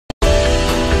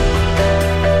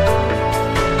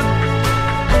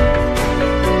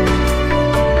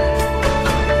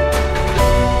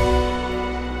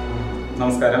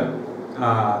നമസ്കാരം.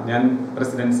 ഞാൻ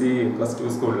പ്രസിഡൻസി +2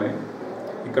 സ്കൂളിലെ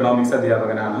ഇക്കണോമിക്സ്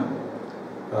അധ്യാപകനാണ്.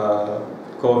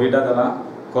 കോവിഡ് അഥവാ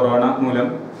കൊറോണ മൂലം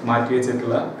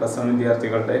മാറ്റിവെച്ചിട്ടുള്ള +1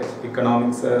 വിദ്യാർത്ഥികളുടെ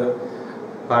ഇക്കണോമിക്സ്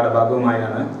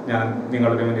പാഠഭാഗവുമായാണ് ഞാൻ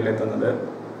നിങ്ങളുടെ മുന്നിലെത്തുന്നത്.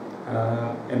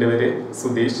 എൻ്റെ പേര്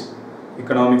സുധീഷ്.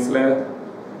 ഇക്കണോമിക്സിലെ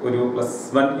ഒരു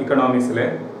 +1 ഇക്കണോമിക്സിലെ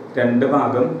 2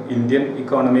 ഭാഗം ഇന്ത്യൻ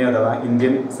ഇക്കോണമി അഥവാ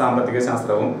ഇന്ത്യൻ സാമ്പത്തിക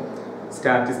ശാസ്ത്രവും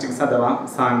സ്റ്റാറ്റിസ്റ്റിക്സ് അഥവാ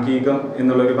സാംഖ്യികം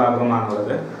എന്നുള്ളൊരു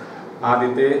ഭാഗമാണുള്ളത്.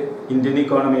 ആദ്യത്തെ ഇന്ത്യൻ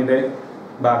ഇക്കോണമിയുടെ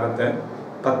ഭാഗത്ത്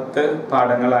 10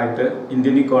 പാഠങ്ങളായിട്ട്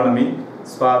ഇന്ത്യൻ ഇക്കോണമി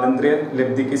സ്വാതന്ത്ര്യ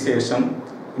ലബ്ധിക്ക് ശേഷം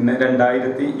ഇന്ന്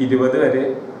 2020 വരെ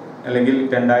അല്ലെങ്കിൽ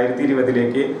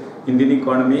 2020ലേക്ക് ഇന്ത്യൻ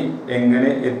ഇക്കോണമി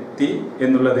എങ്ങനെ എത്തി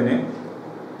എന്നുള്ളതിന്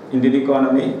ഇന്ത്യൻ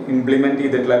ഇക്കോണമി ഇംപ്ലിമെൻ്റ്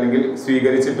ചെയ്തിട്ടുള്ള അല്ലെങ്കിൽ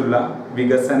സ്വീകരിച്ചിട്ടുള്ള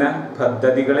വികസന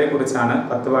പദ്ധതികളെ കുറിച്ചാണ്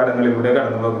 10 പാഠങ്ങളിലൂടെ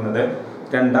കടന്നു പോകുന്നത്.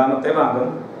 രണ്ടാമത്തെ ഭാഗം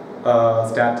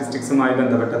സ്റ്റാറ്റിസ്റ്റിക്സുമായി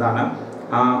ബന്ധപ്പെട്ടതാണ്.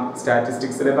 ആ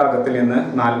സ്റ്റാറ്റിസ്റ്റിക്സിലെ ഭാഗത്തിൽ നിന്ന്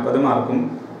 40 മാർക്കും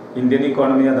ഇന്ത്യൻ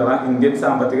ഇക്കോണമി അഥവാ ഇന്ത്യൻ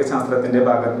സാമ്പത്തിക ശാസ്ത്രത്തിൻ്റെ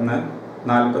ഭാഗത്ത് നിന്ന്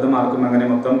 40 മാർക്കും, അങ്ങനെ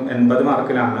മൊത്തം 80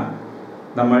 മാർക്കിലാണ്.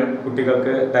 നമ്മൾ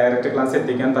കുട്ടികൾക്ക് ഡയറക്റ്റ് ക്ലാസ്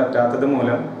എത്തിക്കാൻ പറ്റാത്തത്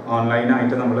മൂലം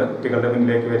ഓൺലൈനായിട്ട് നമ്മൾ കുട്ടികളുടെ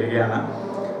മുന്നിലേക്ക് വരികയാണ്.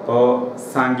 അപ്പോൾ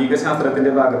സാംഖ്യിക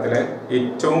ശാസ്ത്രത്തിൻ്റെ ഭാഗത്തിൽ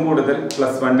ഏറ്റവും കൂടുതൽ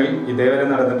 +1 ഇതേവരെ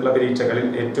നടന്നിട്ടുള്ള പരീക്ഷകളിൽ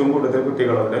ഏറ്റവും കൂടുതൽ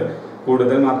കുട്ടികളോട്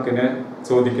കൂടുതൽ മാർക്കിന്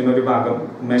ചോദിക്കുന്ന ഒരു ഭാഗം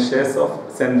മെഷേഴ്സ് ഓഫ്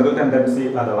സെൻട്രൽ ടെൻഡൻസി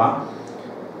അഥവാ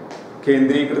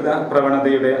കേന്ദ്രീകൃത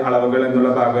പ്രവണതയുടെ അളവുകൾ എന്നുള്ള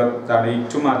ഭാഗത്താണ്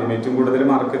ഏറ്റവും കൂടുതൽ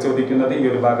മാർക്ക് ചോദിക്കുന്നത് ഈ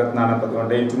ഒരു ഭാഗത്തു നിന്നാണ്.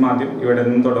 അതുകൊണ്ട് ഏറ്റവും ആദ്യം ഇവിടെ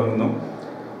നിന്നും തുടങ്ങുന്നു.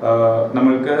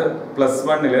 നമ്മൾക്ക്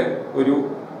 +1 ഒരു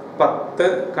 10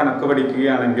 കണക്ക്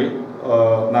പഠിക്കുകയാണെങ്കിൽ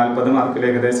 40 മാർക്കിൽ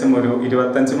ഏകദേശം ഒരു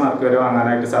 25 മാർക്ക് വരെ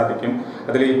വാങ്ങാനായിട്ട് സാധിക്കും.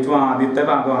 അതിൽ ഏറ്റവും ആദ്യത്തെ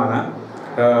ഭാഗമാണ്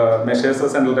മെഷേഴ്സ്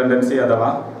ഓഫ് സെൻട്രൽ ടെൻഡൻസി അഥവാ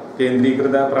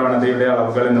കേന്ദ്രീകൃത പ്രവണതയുടെ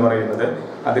അളവുകൾ എന്ന് പറയുന്നത്.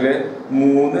 അതിൽ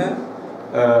 3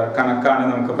 കണക്കാണ്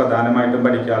നമുക്ക് പ്രധാനമായിട്ടും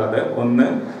പഠിക്കാനുള്ളത്. ഒന്ന്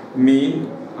മീൻ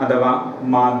അഥവാ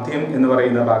മാധ്യം എന്ന്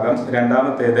പറയുന്ന ഭാഗം,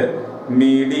 രണ്ടാമത്തേത്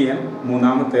മീഡിയൻ,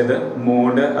 മൂന്നാമത്തേത്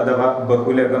മോഡ് അഥവാ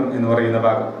ബഹുലകം എന്ന് പറയുന്ന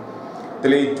ഭാഗം.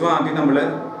 ഇതിൽ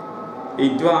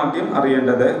ഏറ്റവും ആദ്യം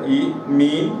അറിയേണ്ടത് ഈ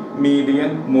മീൻ, മീഡിയൻ,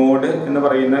 മോഡ് എന്ന്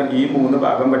പറയുന്ന ഈ 3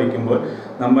 ഭാഗം പഠിക്കുമ്പോൾ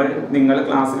നിങ്ങൾ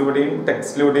ക്ലാസ്സിലൂടെയും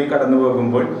ടെക്സ്റ്റിലൂടെയും കടന്നു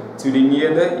പോകുമ്പോൾ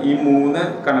ചുരുങ്ങിയത് ഈ 3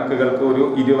 കണക്കുകൾക്ക് ഒരു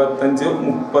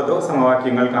 25-30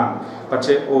 സമവാക്യങ്ങൾ കാണും.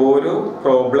 പക്ഷേ ഓരോ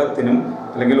പ്രോബ്ലത്തിനും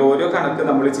അല്ലെങ്കിൽ ഓരോ കണക്ക്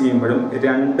നമ്മൾ ചെയ്യുമ്പോഴും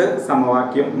 2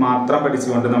 സമവാക്യം മാത്രം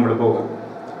പഠിച്ചുകൊണ്ട് നമ്മൾ പോകും.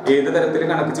 ഏത് തരത്തിൽ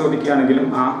കണക്ക് ചോദിക്കുകയാണെങ്കിലും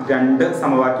ആ 2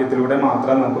 സമവാക്യത്തിലൂടെ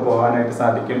മാത്രം നമുക്ക് പോകാനായിട്ട്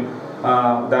സാധിക്കും.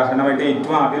 ഉദാഹരണമായിട്ട്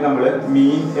ഏറ്റവും ആദ്യം നമ്മൾ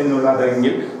മീൻ എന്നുള്ള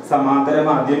അല്ലെങ്കിൽ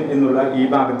സമാന്തരമാദ്യം എന്നുള്ള ഈ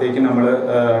ഭാഗത്തേക്ക് നമ്മൾ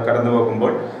കടന്നു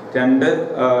പോകുമ്പോൾ 2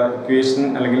 ഇക്വേഷൻ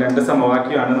അല്ലെങ്കിൽ 2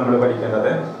 സമവാക്യമാണ് നമ്മൾ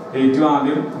പഠിക്കേണ്ടത്. ഏറ്റവും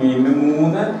ആദ്യം മീനിന്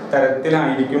 3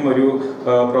 തരത്തിലായിരിക്കും ഒരു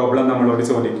പ്രോബ്ലം നമ്മളോട്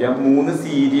ചോദിക്കുക. 3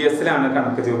 സീരീസിലാണ്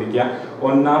കണക്ക് ചോദിക്കുക.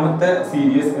 ഒന്നാമത്തെ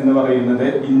സീരീസ് എന്ന് പറയുന്നത്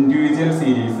ഇൻഡിവിജ്വൽ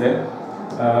സീരീസ്.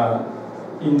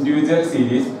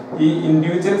 ഈ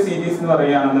ഇൻഡിവിജ്വൽ സീരീസ് എന്ന്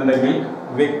പറയുകയാണെന്നുണ്ടെങ്കിൽ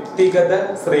വ്യക്തിഗത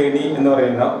ശ്രേണി എന്ന്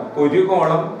പറയുന്ന ഒരു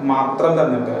കോളം മാത്രം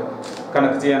തന്നിട്ട്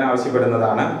കണക്ക് ചെയ്യാൻ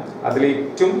ആവശ്യപ്പെടുന്നതാണ്. അതിൽ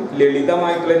ഏറ്റവും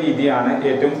ലളിതമായിട്ടുള്ള രീതിയാണ്,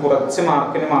 ഏറ്റവും കുറച്ച്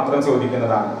മാർക്കിന് മാത്രം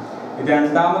ചോദിക്കുന്നതാണ്.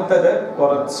 രണ്ടാമത്തേത്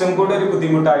കുറച്ചും കൂടെ ഒരു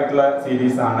ബുദ്ധിമുട്ടായിട്ടുള്ള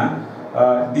സീരീസ് ആണ്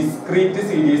ഡിസ്ക്രീറ്റ്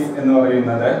സീരീസ് എന്ന്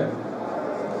പറയുന്നത്.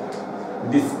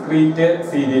 ഡിസ്ക്രീറ്റ്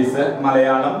സീരീസ്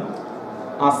മലയാളം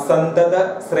അസന്തത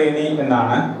ശ്രേണി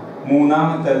എന്നാണ്.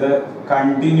 മൂന്നാമത്തേത്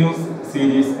കണ്ടിന്യൂസ്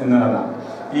സീരീസ് എന്നുള്ളതാണ്.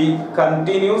 ഈ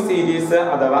കണ്ടിന്യൂസ് സീരീസ്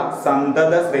അഥവാ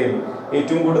സന്തത ശ്രേണി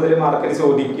ഏറ്റവും കൂടുതൽ മാർക്കിൽ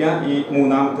ചോദിക്കുക ഈ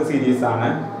 3ാമത്തെ സീരീസ് ആണ്.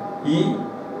 ഈ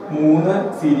 3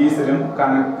 സീരീസിലും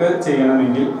കണക്ക്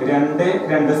ചെയ്യണമെങ്കിൽ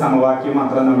 2 സമവാക്യം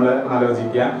മാത്രം നമ്മൾ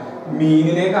ആലോചിക്കുക.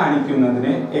 മീനിനെ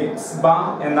കാണിക്കുന്നതിന് x⁻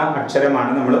 എന്ന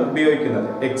അക്ഷരമാണ് നമ്മൾ ഉപയോഗിക്കുന്നത്.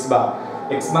 x⁻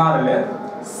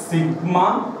 sigma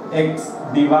x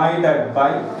divided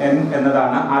by n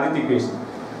എന്നതാണ് ആദ്യത്തെ ഇക്വേഷൻ.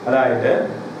 അതായത്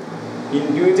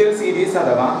ഇൻഡിവിജ്വൽ സീരീസ്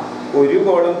അഥവാ ഒരു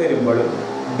കോളം തരുമ്പോഴും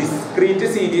ഡിസ്ക്രീറ്റ്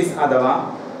സീരീസ് അഥവാ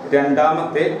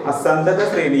രണ്ടാമത്തെ അസന്തത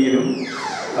ശ്രേണിയിലും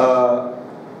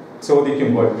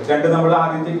ചോദിക്കുമ്പോൾ നമ്മൾ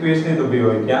ആദ്യത്തെ ഇക്വേഷൻ ഇത്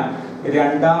ഉപയോഗിക്കാം.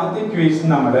 രണ്ടാമത്തെ ഇക്വേഷൻ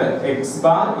നമ്മൾ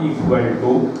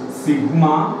x⁻ sigma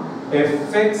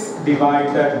fx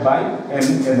divided by n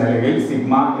എന്നല്ലെങ്കിൽ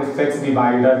sigma fx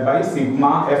divided by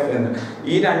sigma f എന്ന്.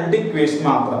 ഈ 2 ഇക്വേഷൻ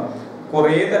മാത്രം.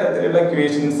 കുറേ തരത്തിലുള്ള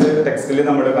ഇക്വേഷൻസ് ടെക്സ്റ്റിൽ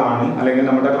നമ്മൾ കാണും, അല്ലെങ്കിൽ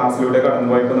നമ്മുടെ ക്ലാസ്സിലൂടെ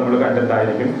കടന്നുപോയപ്പോൾ നമ്മൾ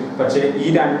കണ്ടിട്ടായിരിക്കും. പക്ഷേ ഈ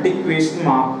 2 ഇക്വേഷൻ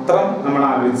മാത്രം നമ്മൾ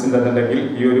ആലോചിച്ചിട്ടുണ്ടെന്നുണ്ടെങ്കിൽ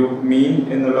ഈ ഒരു മീൻ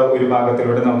എന്നുള്ള ഒരു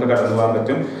ഭാഗത്തിലൂടെ നമുക്ക് കടന്നു പോകാൻ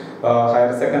പറ്റും.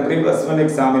 ഹയർ സെക്കൻഡറി +1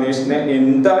 എക്സാമിനേഷന്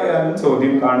എന്തായാലും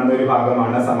ചോദ്യം കാണുന്ന ഒരു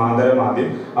ഭാഗമാണ് സമാന്തരമാദ്യം.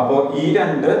 അപ്പോൾ ഈ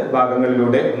 2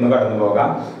 ഭാഗങ്ങളിലൂടെ ഒന്ന് കടന്നു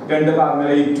പോകാം. 2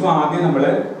 ഭാഗങ്ങളിൽ ഏറ്റവും ആദ്യം നമ്മൾ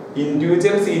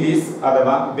individual series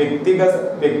അഥവാ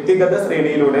വ്യക്തിഗത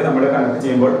ശ്രേണിയിലൂടെ നമ്മൾ കണക്ട്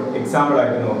ചെയ്യുമ്പോൾ എക്സാമ്പിൾ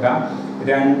ആയിട്ട് നോക്കാം.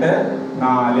 2,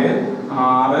 4,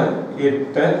 6,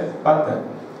 8, 10.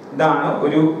 ഇതാണ്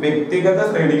ഒരു വ്യക്തിഗത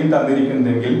ശ്രേണിയിൽ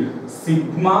തന്നിരിക്കുന്നതെങ്കിൽ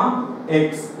sigma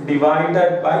X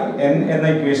divided by N എന്ന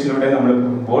ഇക്വേഷനിലൂടെ നമ്മൾ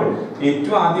പോകുമ്പോൾ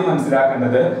ഏറ്റവും ആദ്യം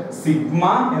മനസ്സിലാക്കേണ്ടത് സിഗ്മ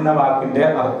എന്ന വാക്കിന്റെ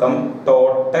അർത്ഥം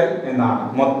ടോട്ടൽ എന്നാണ്,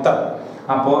 മൊത്തം.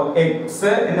 അപ്പോ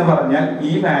എക്സ് എന്ന് പറഞ്ഞാൽ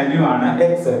ഈ വാല്യൂ ആണ്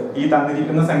എക്സ്, ഈ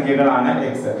തന്നിരിക്കുന്ന സംഖ്യകളാണ്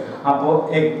എക്സ്. അപ്പോ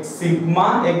സിഗ്മ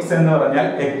എക്സ് എന്ന് പറഞ്ഞാൽ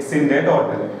എക്സിന്റെ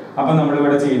ടോട്ടൽ. അപ്പൊ നമ്മൾ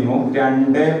ഇവിടെ ചെയ്യുന്നു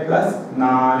 2 +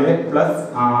 4 +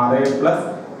 6 +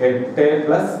 8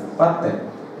 + 10.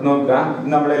 നോക്കുക,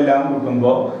 നമ്മളെല്ലാം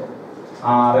കൂട്ടുമ്പോ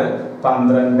 6,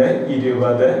 12,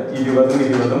 20, 20,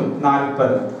 20,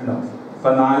 40 ഉണ്ടോ? അപ്പൊ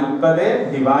 40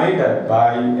 ഡിവൈഡഡ്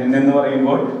ബൈ എന്ന്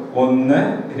പറയുമ്പോൾ 1,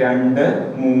 2,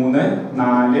 3,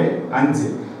 4, 5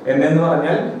 എന്ന്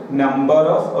പറഞ്ഞാൽ നമ്പർ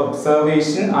ഓഫ്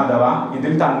ഒബ്സർവേഷൻ അഥവാ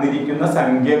ഇതിൽ തന്നിരിക്കുന്ന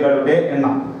സംഖ്യകളുടെ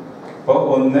എണ്ണം. അപ്പോൾ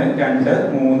 1, 2,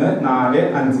 3, 4,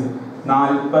 5.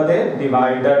 40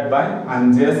 ഡിവൈഡഡ് ബൈ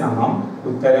 5 സമം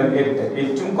ഉത്തരം 8.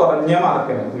 ഏറ്റവും കുറഞ്ഞ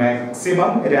മാർക്കിന്,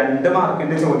 മാക്സിമം 2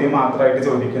 മാർക്കിന്റെ ചോദ്യം മാത്രമായിട്ട്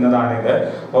ചോദിക്കുന്നതാണ് ഇത്.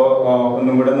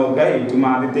 ഒന്നും കൂടെ നോക്കുക. ഏറ്റവും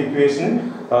ആദ്യത്തെ equation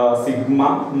sigma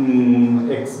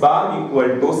X bar equal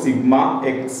to sigma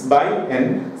X by N.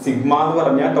 Sigma എന്ന്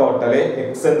പറഞ്ഞാൽ ടോട്ടല്,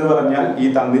 എക്സ് എന്ന് പറഞ്ഞാൽ ഈ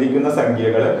തന്നിരിക്കുന്ന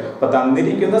സംഖ്യകൾ. അപ്പൊ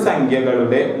തന്നിരിക്കുന്ന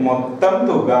സംഖ്യകളുടെ മൊത്തം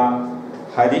തുക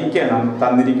ഹരിക്കണം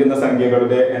തന്നിരിക്കുന്ന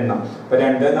സംഖ്യകളുടെ എണ്ണം. ഇപ്പൊ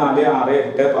 2, 4, 6,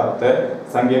 8, 10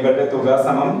 സംഖ്യകളുടെ തുക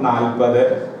സമം 40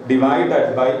 ഡിവൈഡഡ്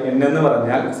ബൈ n എന്ന്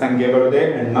പറഞ്ഞാൽ സംഖ്യകളുടെ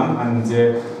എണ്ണം 5.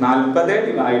 40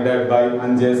 ഡിവൈഡഡ് ബൈ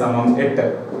 5 സമം 8.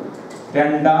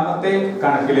 രണ്ടാമത്തെ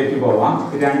കണക്കിലേക്ക് പോവാം.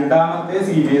 രണ്ടാമത്തെ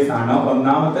സീരീസ് ആണ്.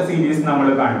 ഒന്നാമത്തെ സീരീസ് നമ്മൾ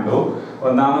കണ്ടു.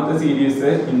 ഒന്നാമത്തെ സീരീസ്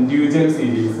ഇൻഡിവിജ്വൽ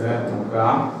സീരീസ്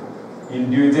നോക്കാം,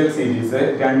 ഇൻഡിവിജ്വൽ സീരീസ്.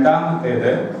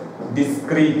 രണ്ടാമത്തേത്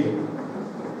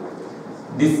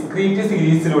ഡിസ്ക്രീറ്റ്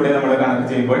സീരീസിലൂടെ നമ്മൾ കണക്ട്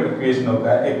ചെയ്യുമ്പോൾ ഇക്വേഷൻ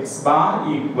നോക്കുക. X bar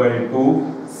equal to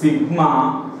sigma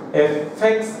F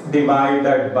X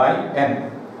divided by N.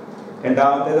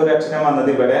 രണ്ടാമത്തേത് ഒരു അക്ഷരം വന്നത്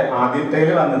ഇവിടെ, ആദ്യത്തേൽ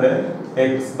വന്നത്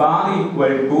X bar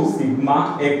equal to sigma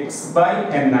X by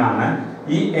N ആണ്.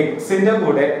 ഈ എക്സിന്റെ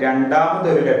കൂടെ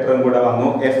രണ്ടാമതൊരു ലെറ്ററും കൂടെ വന്നു,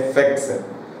 F X.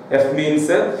 F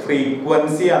means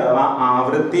frequency അഥവാ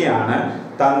ആവൃത്തിയാണ്.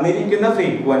 തന്നിരിക്കുന്ന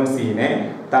ഫ്രീക്വൻസിനെ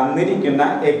തന്നിരിക്കുന്ന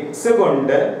എക്സ്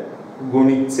കൊണ്ട്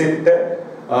ഗുണിച്ചിട്ട്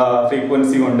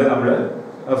ഫ്രീക്വൻസി കൊണ്ട് നമ്മൾ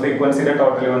ഫ്രീക്വൻസിയുടെ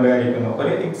ടോട്ടൽ കൊണ്ട് ഹരിക്കുന്നു.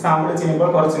 ഒരു എക്സാമ്പിൾ ചെയ്യുമ്പോൾ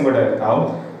കുറച്ചും കൂടെ എടുക്കാവും.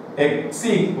 X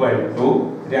equal to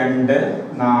 2,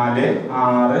 4,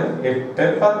 6, 8,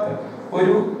 10.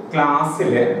 ഒരു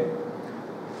ക്ലാസ്സില്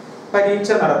പരീക്ഷ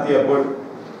നടത്തിയപ്പോൾ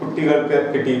കുട്ടികൾക്ക്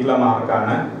കിട്ടിയിട്ടുള്ള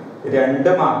മാർക്കാണ്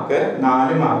 2 mark,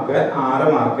 4 mark, 6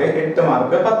 mark, 8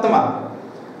 mark, 10 mark.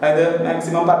 അതായത്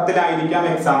മാക്സിമം 10-ലായിരിക്കാം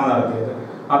എക്സാം നടത്തിയത്.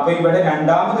 അപ്പൊ ഇവിടെ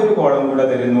രണ്ടാമതൊരു കോളം കൂടെ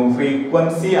തരുന്നു,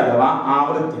 ഫ്രീക്വൻസി അഥവാ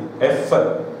ആവൃത്തി, എഫ്.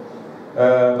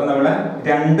 അപ്പൊ നമ്മള്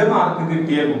 2 മാർക്ക്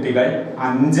കിട്ടിയ കുട്ടികൾ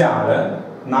 5 ആള്,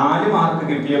 4 മാർക്ക്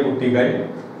കിട്ടിയ കുട്ടികൾ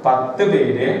 10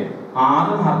 പേര്,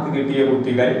 6 മാർക്ക് കിട്ടിയ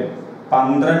കുട്ടികൾ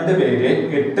 12 പേര്,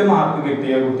 8 മാർക്ക്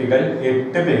കിട്ടിയ കുട്ടികൾ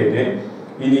 8 പേര്,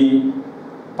 ഇനി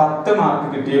 10 മാർക്ക്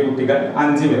കിട്ടിയ കുട്ടികൾ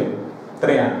 5 പേര്.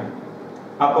 ഇത്രയാണ്.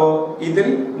 അപ്പോ ഇതിൽ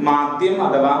മാധ്യം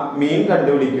അഥവാ മീൻ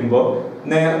കണ്ടുപിടിക്കുമ്പോൾ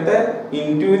നേരത്തെ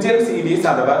ഇൻഡിവിജ്വൽ സീരീസ്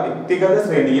അഥവാ വ്യക്തിഗത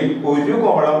ശ്രേണിയിൽ ഒരു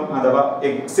കോളം അഥവാ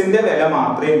എക്സിന്റെ വില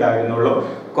മാത്രമേ ഉണ്ടായിരുന്നുള്ളൂ.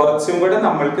 കുറച്ചും കൂടെ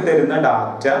നമ്മൾക്ക് തരുന്ന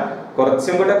ഡാറ്റ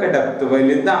കുറച്ചും കൂടെ ഡെപ്ത്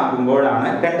വലുതാകുമ്പോഴാണ്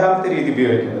രണ്ടാമത്തെ രീതി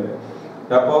ഉപയോഗിക്കുന്നത്.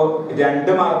 അപ്പോ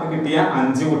 2 മാർക്ക് കിട്ടിയ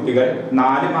 5 കുട്ടികൾ,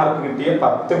 4 മാർക്ക് കിട്ടിയ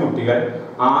 10 കുട്ടികൾ,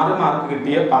 6 മാർക്ക്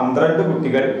കിട്ടിയ 12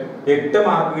 കുട്ടികൾ, 8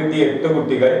 മാർക്ക് കിട്ടിയ 8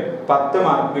 കുട്ടികൾ, 10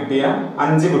 മാർക്ക് കിട്ടിയ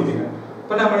 5 കുട്ടികൾ.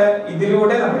 അപ്പൊ നമ്മള്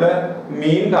ഇതിലൂടെ നമ്മള്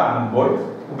മീൻ കാണുമ്പോൾ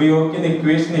ഉപയോഗിക്കുന്ന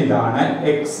ഇക്വേഷൻ ഇതാണ്,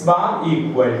 X bar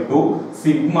equal to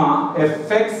sigma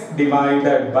F X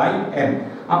divided by N.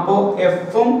 അപ്പോ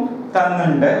എഫും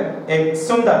തന്നുണ്ട്,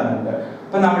 എക്സും തന്നുണ്ട്.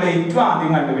 അപ്പൊ നമ്മൾ ഏറ്റവും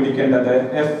ആദ്യം കണ്ടുപിടിക്കേണ്ടത്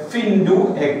F into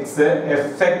X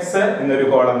F X എന്നൊരു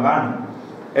കോളം കാണും.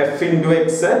 F into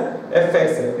X F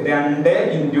X 2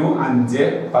 into 5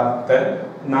 10,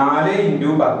 4 into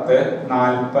 10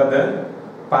 40,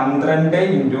 12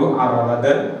 into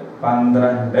 60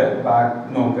 12.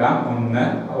 നോക്കുക, 1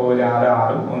 6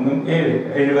 6 1 7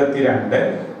 72,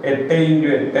 8 ഇൻറ്റു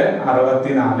 8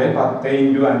 64, 10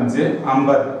 ഇൻറ്റു 5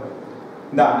 50.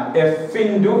 ഇതാണ് എഫ്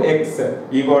ഇൻറ്റു എക്സ്.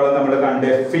 ഈ കോളം നമ്മൾ കണ്ട്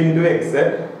F into X.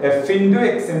 F into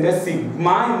എക്സിന്റെ സിഗ്മ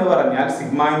എന്ന് പറഞ്ഞാൽ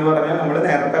നമ്മൾ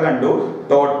നേരത്തെ കണ്ടു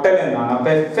ടോട്ടൽ എന്നാണ്. അപ്പൊ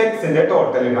എഫ് എക്സിന്റെ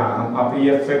ടോട്ടൽ കാണാം. അപ്പൊ ഈ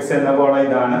എഫ് എക്സ് എന്ന കോളം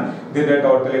ഇതാണ്, ഇതിന്റെ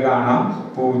ടോട്ടൽ കാണാം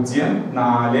 0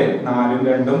 4 4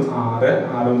 2 6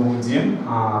 6 0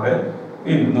 6.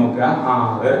 പിന്നെ നോക്കുക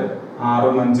 6 6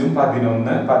 5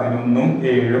 11 11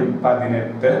 7 18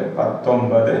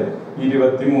 19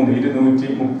 23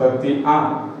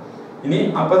 236. ഇനി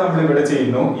അപ്പോൾ നമ്മൾ ഇവിടെ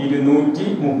ചെയ്യുന്നു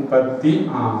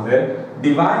 236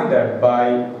 ഡിവൈഡഡ് ബൈ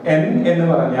n എന്ന്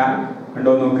പറഞ്ഞാൽ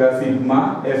കണ്ടോ നോക്കുക സിഗ്മ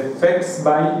fx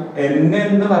ബൈ n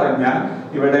എന്ന് പറഞ്ഞാൽ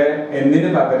ഇവിടെ n ന്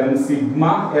പകരം സിഗ്മ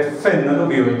f എന്നത്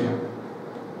ഉപയോഗിക്കാം.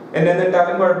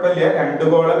 എന്നിട്ടാലും കുഴപ്പമില്ല, രണ്ട്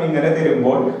കോളം ഇങ്ങനെ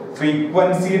തരുമ്പോൾ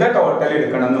ഫ്രീക്വൻസിയുടെ ടോട്ടൽ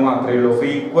എടുക്കണം എന്ന് മാത്രമേ ഉള്ളൂ.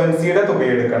 ഫ്രീക്വൻസിയുടെ തുക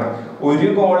എടുക്കണം. ഒരു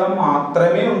കോളം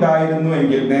മാത്രമേ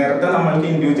ഉണ്ടായിരുന്നുവെങ്കിൽ നേരത്തെ നമ്മൾക്ക്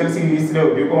ഇൻഡിവിജ്വൽ സീരീസിൽ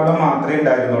ഒരു കോളം മാത്രമേ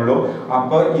ഉണ്ടായിരുന്നുള്ളൂ.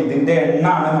 അപ്പോൾ ഇതിന്റെ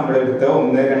എണ്ണാണ് നമ്മൾ എടുത്ത്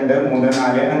 1 2 3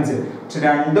 4 5. പക്ഷെ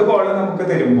രണ്ട് കോളം നമുക്ക്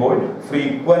തരുമ്പോൾ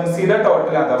ഫ്രീക്വൻസിയുടെ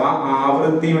ടോട്ടൽ അഥവാ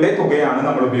ആവൃത്തിയുടെ തുകയാണ്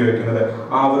നമ്മൾ ഉപയോഗിക്കുന്നത്.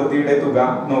 ആവൃത്തിയുടെ തുക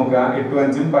നോക്കുക 8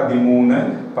 5 13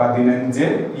 15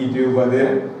 20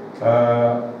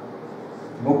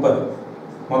 30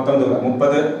 മൊത്തം തുക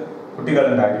 30 കുട്ടികൾ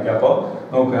ഉണ്ടായിരിക്കും. അപ്പോൾ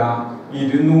നോക്കുക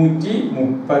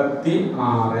 236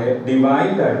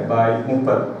 ഡിവൈഡഡ് ബൈ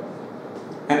 30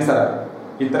 ആൻസർ.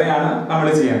 ഇത്രയാണ് നമ്മൾ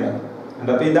ചെയ്യേണ്ടത്.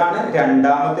 അപ്പോൾ ഇതാണ്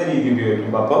രണ്ടാമത്തെ രീതി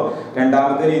ഉപയോഗിക്കുമ്പോൾ. അപ്പോൾ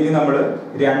രണ്ടാമത്തെ രീതി നമ്മൾ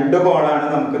രണ്ട് കോളാണ്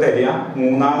നമുക്ക് തരിക.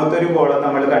 മൂന്നാമത്തെ ഒരു കോളം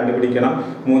നമ്മൾ കണ്ടുപിടിക്കണം.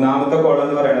 മൂന്നാമത്തെ കോളം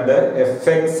എന്ന് പറയുന്നത്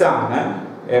fx ആണ്.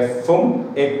 എഫും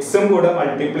എക്സും കൂടെ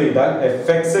മൾട്ടിപ്ലൈ ചെയ്താൽ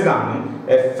fx കാണും.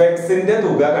 fxന്റെ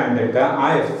തുക കണ്ടിട്ട് ആ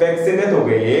fxന്റെ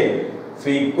തുകയെ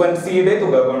ഫ്രീക്വൻസിയുടെ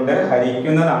തുക കൊണ്ട്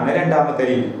ഹരിക്കുന്നതാണ് രണ്ടാമത്തെ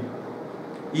രീതി.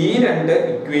 ഈ രണ്ട്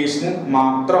ഇക്വേഷൻ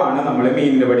മാത്രമാണ് നമ്മൾ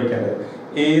മീനിൽ പഠിക്കേണ്ടത്.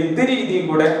 ഏത് രീതി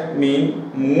കൂടെ മീൻ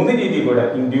മൂന്ന് രീതി കൂടെ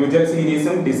ഇൻഡിവിജ്വൽ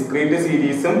സീരീസും ഡിസ്ക്രീറ്റ്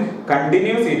സീരീസും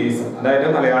കണ്ടിന്യൂസ് സീരീസും, അതായത്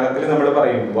മലയാളത്തിൽ നമ്മൾ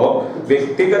പറയുമ്പോൾ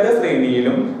വ്യക്തിഗത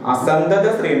ശ്രേണിയിലും അസന്തത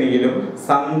ശ്രേണിയിലും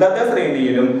സന്തത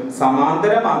ശ്രേണിയിലും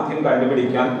സമാന്തര മാധ്യം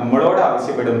കണ്ടുപിടിക്കാൻ നമ്മളോട്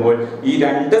ആവശ്യപ്പെടുമ്പോൾ ഈ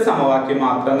രണ്ട് സമവാക്യം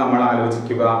മാത്രം നമ്മൾ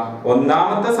ആലോചിക്കുക.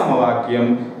 ഒന്നാമത്തെ സമവാക്യം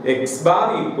x bar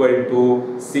equal to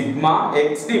sigma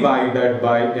x divided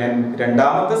by n.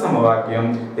 രണ്ടാമത്തെ സമവാക്യം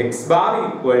x bar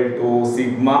equal to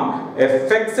sigma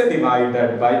fx divided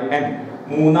by n.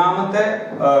 മൂന്നാമത്തെ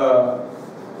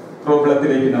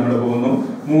പ്രോബ്ലത്തിലേക്ക് നമ്മൾ പോകുന്നു.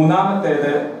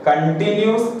 മൂന്നാമത്തേത്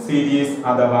കണ്ടിന്യൂസ് സീരീസ്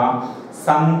അഥവാ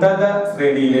സന്തത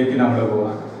ശ്രേണിയിലേക്ക് നമ്മൾ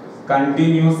പോകാം.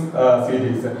 Continuous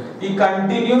series. ഈ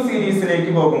കണ്ടിന്യൂസ്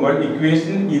സീരീസിലേക്ക് പോകുമ്പോൾ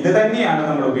ഇക്വേഷൻ ഇത് തന്നെയാണ്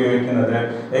നമ്മൾ ഉപയോഗിക്കുന്നത്.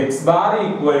 x bar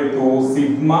equal to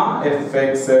sigma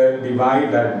fx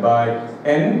divided by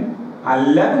n.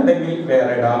 അല്ലെന്നുണ്ടെങ്കിൽ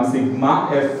വേറെ ഇടാം, സിഗ്മ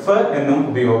f എന്നും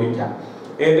ഉപയോഗിക്കാം.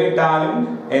 ഏതിട്ടാലും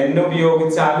n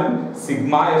ഉപയോഗിച്ചാലും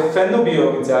സിഗ്മ f എന്ന്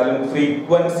ഉപയോഗിച്ചാലും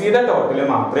ഫ്രീക്വൻസിയുടെ ടോട്ടൽ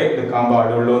മാത്രമേ എടുക്കാൻ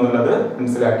പാടുള്ളൂ എന്നുള്ളത്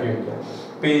മനസ്സിലാക്കി വെക്കുക.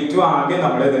 ഏറ്റവും ആദ്യം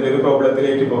നമ്മൾ ഇതിന്റെ ഒരു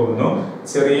പ്രോബ്ലത്തിലേക്ക് പോകുന്നു.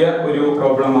 ചെറിയ ഒരു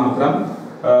പ്രോബ്ലം മാത്രം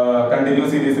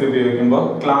കണ്ടിന്യൂസ് സീരീസിൽ ഉപയോഗിക്കുമ്പോൾ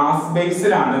ക്ലാസ്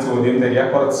ബേസിലാണ് ചോദ്യം തരിക.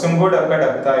 കുറച്ചും കൂടെ ഒക്കെ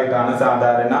ഡെപ്ത് ആയിട്ടാണ്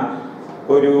സാധാരണ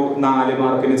ഒരു 4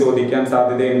 മാർക്കിന് ചോദിക്കാൻ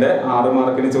സാധ്യതയുണ്ട്, 6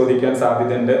 മാർക്കിന് ചോദിക്കാൻ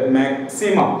സാധ്യതയുണ്ട്.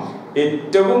 മാക്സിമം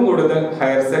ഏറ്റവും കൂടുതൽ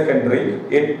ഹയർ സെക്കൻഡറി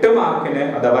 8 മാർക്കിന്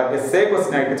അഥവാ essay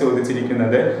ക്വസ്റ്റ്യൻ ആയിട്ട്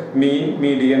ചോദിച്ചിരിക്കുന്നത് മീൻ,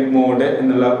 മീഡിയൻ, മോഡ്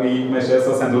എന്നുള്ള ഈ മെഷേഴ്സ്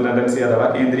ഓഫ് സെൻട്രൽ ടെൻഡൻസി അഥവാ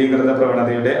കേന്ദ്രീകൃത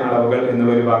പ്രവണതയുടെ അളവുകൾ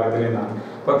എന്നുള്ള ഒരു ഭാഗത്തിൽ നിന്നാണ്.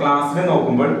 അപ്പോൾ ക്ലാസ്സിൽ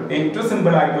നോക്കുമ്പോൾ ഏറ്റവും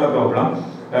സിമ്പിൾ ആയിട്ടുള്ള പ്രോബ്ലം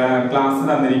ക്ലാസ്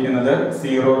തന്നിരിക്കുന്നത്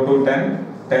 0 to 10,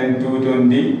 10 to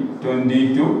 20, 20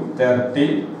 to 30,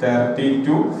 30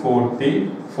 to 40,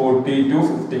 40 to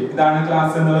 50. ഇതാണ്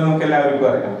ക്ലാസ് എന്നുള്ളത് നമുക്ക് എല്ലാവർക്കും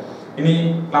അറിയാം. ഇനി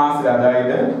ക്ലാസ്സിൽ,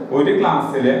 അതായത് ഒരു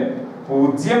ക്ലാസ്സിൽ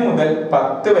 0 മുതൽ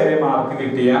 10 വരെ മാർക്ക്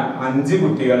കിട്ടിയ 5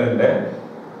 കുട്ടികളുണ്ട്.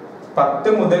 10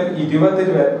 മുതൽ 20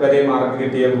 വരെ മാർക്ക്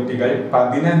കിട്ടിയ കുട്ടികൾ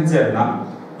 15 എണ്ണം.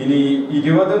 ഇനി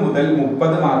 20 മുതൽ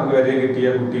 30 മാർക്ക് വരെ കിട്ടിയ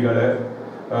കുട്ടികൾ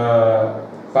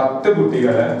 10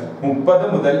 കുട്ടികൾ. 30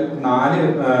 മുതൽ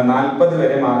 40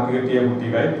 വരെ മാർക്ക് കിട്ടിയ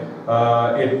കുട്ടികൾ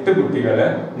 8 കുട്ടികൾ.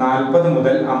 40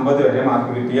 മുതൽ 50 വരെ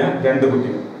മാർക്ക് കിട്ടിയ 2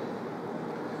 കുട്ടികൾ.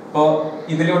 അപ്പോൾ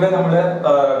ഇതിലൂടെ നമ്മൾ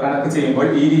കണക്ക് ചെയ്യുമ്പോൾ,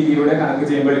 ഈ രീതിയിലൂടെ കണക്ക്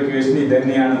ചെയ്യുമ്പോൾ ഇക്വേഷൻ ഇത്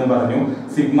തന്നെയാണെന്ന് പറഞ്ഞു.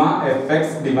 Sigma fx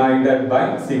divided by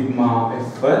sigma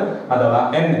f അഥവാ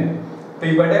n. അപ്പൊ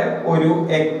ഇവിടെ ഒരു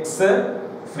x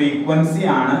ഫ്രീക്വൻസി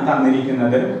ആണ്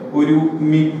തന്നിരിക്കുന്നത്. ഒരു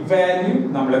മിഡ് വാല്യൂ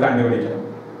നമ്മൾ കണ്ടുപിടിക്കണം.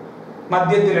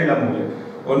 മധ്യത്തിലുള്ള മൂല്യം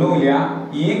ഒന്നുമില്ല.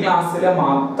 ഈ ക്ലാസ്സിലെ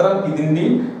മാത്രം ഇതിന്റെ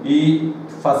ഈ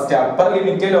first upper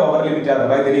limit, lower limit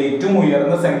അഥവാ ഇതിൽ ഏറ്റവും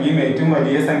ഉയർന്ന സംഖ്യയും ഏറ്റവും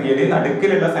വലിയ സംഖ്യയുടെയും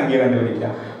നടുക്കിലുള്ള സംഖ്യ കണ്ടുപിടിക്കുക.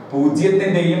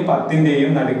 0ന്റെയും 10ന്റെയും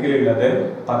നടുക്കിലുള്ളത്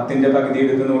 10ന്റെ പകുതി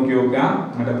എടുത്ത് നോക്കി നോക്കുക.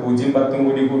 നമ്മുടെ 0 10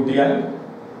 കൂടി കൂട്ടിയാൽ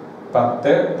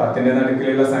 10. 10ന്റെ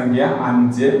നടുക്കിലുള്ള സംഖ്യ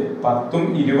 5. 10ഉം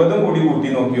 20ഉം കൂടി കൂട്ടി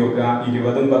നോക്കി നോക്കുക.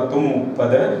 20ഉം 10ഉം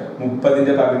 30.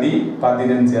 30ന്റെ പകുതി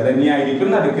 15. അതന്നെയായിരിക്കും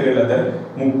നടുക്കിലുള്ളത്.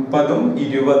 30ഉം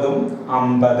 20ഉം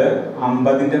 50.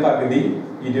 50ന്റെ പകുതി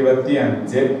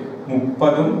 25.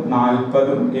 30ഉം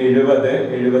 40ഉം 70.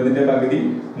 70ന്റെ പകുതി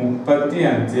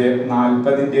 35.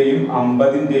 40ന്റെയും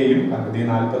 50ന്റെയും പകുതി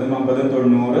 40ഉം 50ഉം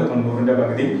 90. 90ന്റെ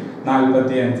പകുതി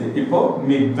 45. ഇപ്പോ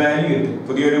മിഡ് വാല്യൂ കിട്ടി.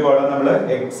 പുതിയൊരു കോളം നമ്മൾ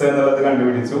x എന്നുള്ളത്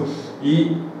കണ്ടുപിടിച്ചു. ഈ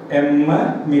എം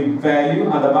മിഡ് വാല്യൂ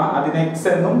അഥവാ അതിന് എക്സ്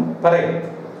എന്നും പറയും.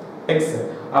 എക്സ്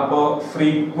അപ്പോ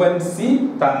ഫ്രീക്വൻസി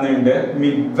തന്നിട്ടുണ്ട്,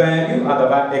 മിഡ് വാല്യൂ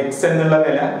അഥവാ എക്സ് എന്നുള്ള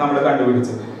വില നമ്മൾ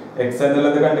കണ്ടുപിടിച്ചു. എക്സ്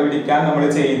എന്നുള്ളത് കണ്ടുപിടിക്കാൻ നമ്മൾ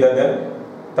ചെയ്തത്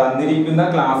തന്നിരിക്കുന്ന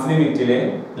ക്ലാസ് ലിമിറ്റിലെ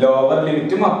ലോവർ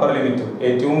ലിമിറ്റും അപ്പർ ലിമിറ്റും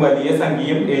ഏറ്റവും വലിയ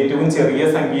സംഖ്യയും ഏറ്റവും ചെറിയ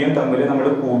സംഖ്യയും തമ്മിൽ നമ്മൾ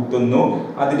കൂട്ടുന്നു,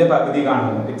 അതിന്റെ പകുതി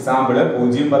കാണുന്നു. എക്സാമ്പിള്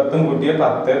 0 10 കൂട്ടിയ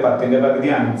 10, 10ന്റെ പകുതി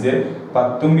 5,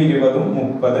 10 20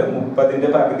 30, 30ന്റെ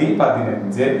പകുതി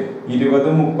 15, 20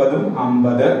 30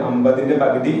 50, 50ന്റെ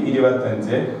പകുതി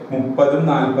 25, 30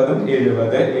 40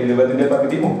 70, 70ന്റെ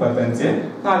പകുതി 35,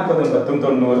 40 10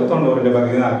 90, 90ന്റെ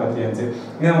പകുതി 45.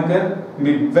 ഇനി നമുക്ക്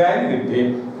മിഡ് വാല്യൂ കിട്ടി.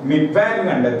 മിഡ് വാല്യൂ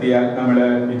കണ്ടെത്തിയാൽ നമ്മൾ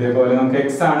ഇതേപോലെ നമുക്ക്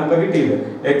എക്സ് ആണ് ഇപ്പൊ കിട്ടിയത്.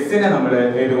 എക്സിനെ നമ്മൾ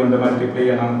ഏതുകൊണ്ട് മൾട്ടിപ്ലൈ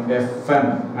ചെയ്യണം? എഫ് എം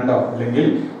കണ്ടോ, അല്ലെങ്കിൽ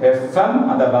എഫ് എം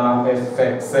അഥവാ എഫ്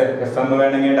എക്സ്. എഫ് എം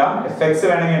വേണമെങ്കിൽ ഇടാം, എഫ് എക്സ്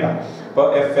വേണമെങ്കിൽ ഇടാം. അപ്പൊ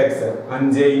എഫ് എക്സ്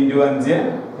 5 × 5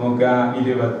 നോക്കുക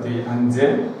 25.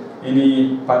 ഇനി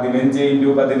 15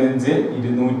 × 15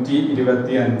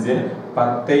 225,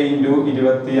 10 ×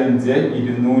 25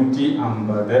 250,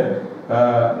 35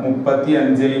 ×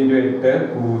 8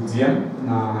 0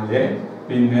 4,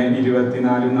 പിന്നെ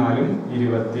 24 4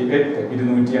 28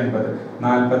 280,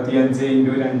 45 ×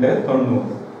 2 90.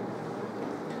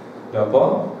 അപ്പോ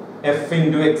F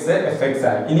into X F X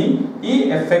ആയി. ഇനി ഈ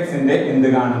എഫ് എക്സിന്റെ എന്ത്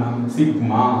കാണണം?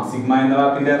 സിഗ്മ. സിഗ്മ എന്ന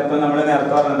വാക്കിന്റെ അർത്ഥം നമ്മൾ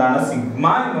നേരത്തെ പറഞ്ഞതാണ്. സിഗ്മ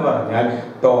എന്ന് പറഞ്ഞാൽ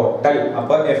ടോട്ടൽ.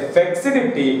 അപ്പൊ എഫ് എക്സ്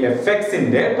കിട്ടി, എഫ്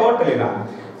എക്സിന്റെ ടോട്ടൽ കാണാം.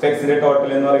 എഫ് എക്സിന്റെ ടോട്ടൽ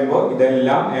എന്ന് പറയുമ്പോൾ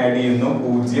ഇതെല്ലാം ആഡ് ചെയ്യുന്നു.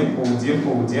 0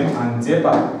 0 0 5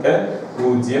 10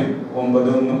 0 9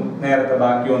 ഒന്നും നേരത്തെ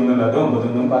ബാക്കി ഒന്നുള്ളത് 9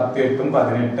 ഒന്നും 10 8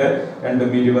 18 2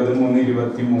 20 3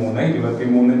 23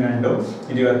 23 2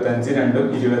 25 2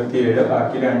 27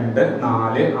 ബാക്കി 2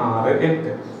 4 6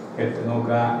 8 8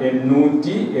 നോക്കുക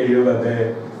 870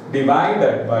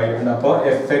 ഡിവൈഡഡ് ബൈ. അപ്പോൾ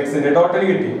എഫ് എക്സിന്റെ ടോട്ടൽ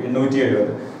കിട്ടി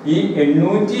 870. ഈ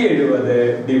 870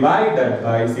 ഡിവൈഡഡ്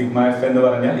ബൈ സിഗ്മ എഫ് എന്ന്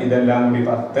പറഞ്ഞാൽ ഇതെല്ലാം കൂടി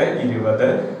 10 20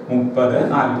 30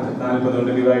 40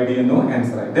 കൊണ്ട് ഡിവൈഡ് ചെയ്യുന്നു.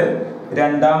 ആൻസർ ആയിട്ട്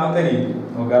രണ്ടാമത്തെ രീതി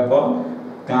നോക്കുക. അപ്പോൾ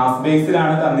ക്ലാസ്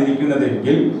ബേസിലാണ്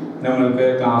തന്നിരിക്കുന്നതെങ്കിൽ നമ്മൾക്ക്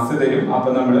ക്ലാസ് തരും. അപ്പൊ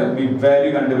നമ്മൾ മിഡ് വാല്യൂ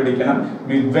കണ്ടുപിടിക്കണം.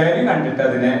 മിഡ് വാല്യൂ കണ്ടിട്ട്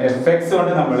അതിനെ എഫ് എക്സ്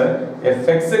കൊണ്ട് നമ്മൾ എഫ്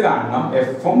എക്സ് കാണണം.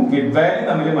 എഫും മിഡ് വാല്യൂ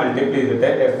തമ്മിൽ മൾട്ടിപ്ലൈ ചെയ്തിട്ട്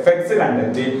എഫ് എക്സ്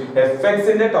കണ്ടെത്തി എഫ്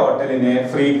എക്സിന്റെ ടോട്ടലിനെ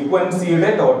ഫ്രീക്വൻസിയുടെ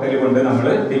ടോട്ടൽ കൊണ്ട് നമ്മൾ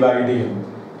ഡിവൈഡ് ചെയ്യും.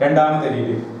 രണ്ടാമത്തെ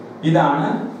രീതി ഇതാണ്.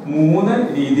 3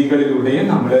 രീതികളിലൂടെയും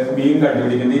നമ്മൾ മീൻ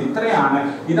കണ്ടുപിടിക്കുന്നത്.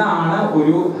 ഇതാണ്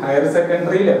ഒരു ഹയർ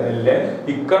സെക്കൻഡറി ലെവലിലെ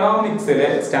ഇക്കണോമിക്സിലെ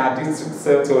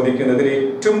സ്റ്റാറ്റിസ്റ്റിക്സ് ചോദിക്കുന്നതിൽ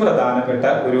ഏറ്റവും പ്രധാനപ്പെട്ട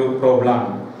ഒരു പ്രോബ്ലം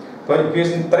ആണ്. അപ്പൊ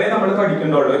ഇക്വേഷൻ ഇത്രയും നമ്മൾ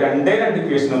പഠിക്കുന്നുള്ളൂ. 2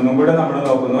 ഇക്വേഷൻ ഒന്നും കൂടെ നമ്മൾ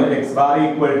നോക്കുന്നു. X bar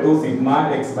equal to sigma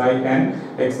X by N,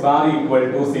 X bar equal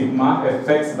to sigma F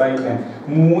X by N.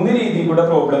 3 രീതി കൂടെ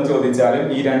പ്രോബ്ലം ചോദിച്ചാലും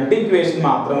ഈ 2 ഇക്വേഷൻ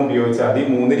മാത്രം ഉപയോഗിച്ചാൽ മതി.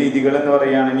 3 രീതികൾ എന്ന്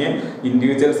പറയുകയാണെങ്കിൽ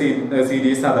ഇൻഡിവിജ്വൽ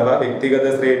സീരീസ് അഥവാ വ്യക്തിഗത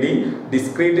ശ്രേണി,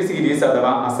 ഡിസ്ക്രീറ്റ് സീരീസ്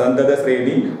അഥവാ അസന്തത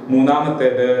ശ്രേണി,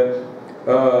 മൂന്നാമത്തേത്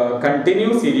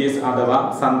കണ്ടിന്യൂ സീരീസ് അഥവാ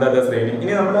സന്തത ശ്രേണി.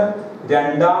 ഇനി നമ്മൾ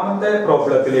രണ്ടാമത്തെ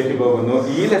പ്രോബ്ലത്തിലേക്ക് പോകുന്നു.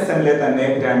 ഈ ലെസണിലെ തന്നെ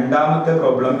രണ്ടാമത്തെ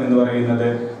പ്രോബ്ലം എന്ന് പറയുന്നത്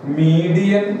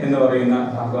മീഡിയൻ എന്ന് പറയുന്ന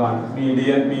ഭാഗമാണ്.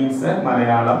 മീഡിയൻ മീൻസ്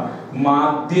മലയാളം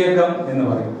മാധ്യകം എന്ന്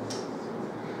പറയും.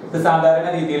 ഇത് സാധാരണ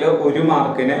രീതിയിൽ 1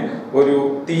 മാർക്കിന് ഒരു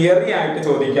തിയറി ആയിട്ട്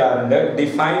ചോദിക്കാറുണ്ട്.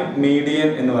 ഡിഫൈൻ മീഡിയൻ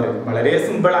എന്ന് പറയും. വളരെ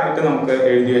സിമ്പിൾ ആയിട്ട് നമുക്ക്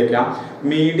എഴുതി വെക്കാം.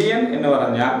 മീഡിയൻ എന്ന്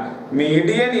പറഞ്ഞാൽ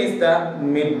median is the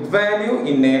mid value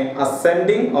in A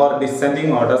ascending or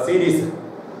descending order series.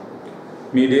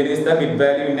 Median is the mid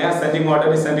value in ascending order,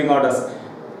 descending orders.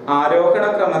 ആരോഹണ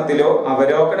ക്രമത്തിലോ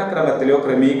അവരോഹണ ക്രമത്തിലോ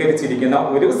ക്രമീകരിച്ചിരിക്കുന്ന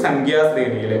ഒരു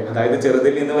സംഖ്യാശ്രേണിയിലെ, അതായത്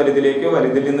ചെറുതിൽ നിന്ന് വലുതിലേക്കോ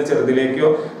വലുതിൽ നിന്ന് ചെറുതിലേക്കോ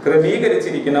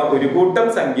ക്രമീകരിച്ചിരിക്കുന്ന ഒരു കൂട്ടം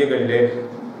സംഖ്യകളിലെ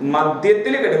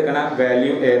മധ്യത്തിൽ കിടക്കുന്ന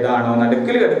വാല്യൂ ഏതാണോ,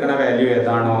 നടുക്കിൽ കിടക്കുന്ന വാല്യൂ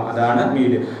ഏതാണോ അതാണ്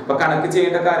മീഡിയൻ. അപ്പൊ കണക്ക്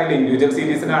ചെയ്യേണ്ട കാര്യമില്ല. ഇൻഡിവിജ്വൽ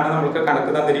സീരീസിലാണ് നമുക്ക്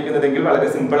കണക്ക് തന്നിരിക്കുന്നതെങ്കിൽ വളരെ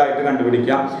സിമ്പിൾ ആയിട്ട്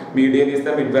കണ്ടുപിടിക്കാം. Median is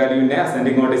the mid value in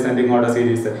ascending or descending order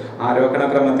series. ആരോഹണ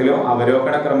ക്രമത്തിലോ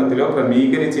അവരോഹണ ക്രമത്തിലോ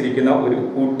ക്രമീകരിച്ചിരിക്കുന്ന ഒരു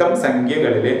കൂട്ടം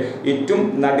സംഖ്യകളിലെ ഏറ്റവും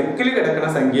നടുക്കിൽ കിടക്കുന്ന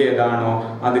സംഖ്യ ഏതാണോ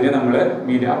അതിന് നമ്മൾ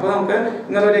മീഡിയൻ. അപ്പൊ നമുക്ക്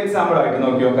ഇങ്ങനെ ഒരു എക്സാമ്പിൾ ആയിട്ട്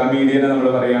നോക്കി നോക്കാം. മീഡിയനെ നമ്മൾ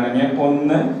പറയുകയാണെങ്കിൽ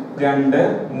 1 2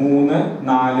 3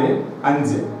 4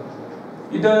 5.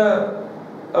 ഇത്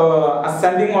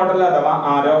അസെൻഡിങ് ഓർഡറിൽ അഥവാ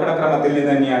ആരോഹണ ക്രമത്തിൽ നിന്ന്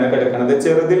തന്നെയാണ് കിടക്കുന്നത്.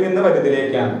 ചെറുതിൽ നിന്ന്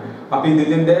വലുതിലേക്കാണ്. അപ്പൊ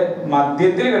ഇതിന്റെ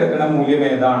മധ്യത്തിൽ കിടക്കുന്ന മൂല്യം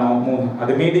ഏതാണോ 3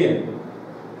 അത് മീഡിയൻ.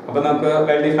 അപ്പൊ നമുക്ക്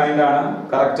വെൽ ഡിഫൈൻഡ് ആണ്.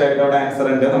 കറക്റ്റ് ആയിട്ട് അവിടെ ആൻസർ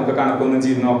ഉണ്ട്. നമുക്ക് കണക്കൊന്നും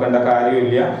ചെയ്ത് നോക്കേണ്ട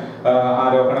കാര്യമില്ല.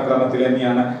 ആരോഹണ ക്രമത്തിൽ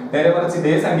തന്നെയാണ്. നേരെ മറിച്ച്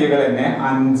ഇതേ സംഖ്യകൾ തന്നെ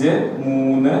 5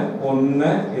 3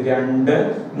 1 2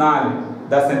 4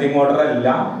 അസെൻഡിങ് ഓർഡർ അല്ല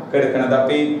കിടക്കുന്നത്.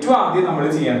 അപ്പൊ ഏറ്റവും ആദ്യം നമ്മൾ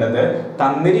ചെയ്യേണ്ടത്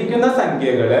തന്നിരിക്കുന്ന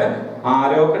സംഖ്യകള്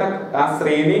ആരോഹണ ആ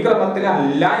ശ്രേണീക്രമത്തിൽ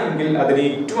അല്ല എങ്കിൽ അതിന്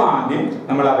ഏറ്റവും ആദ്യം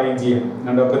നമ്മൾ അറേഞ്ച് ചെയ്യണം.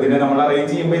 കണ്ടോ? അപ്പൊ ഇതിനെ നമ്മൾ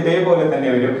അറേഞ്ച് ചെയ്യുമ്പോൾ ഇതേപോലെ തന്നെ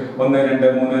വരും 1 2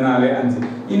 3 4 5.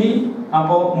 ഇനി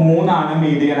അപ്പോ 3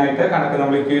 മീഡിയൻ ആയിട്ട് കണക്ക്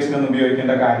നമ്മൾ ഇക്വേഷൻ ഒന്നും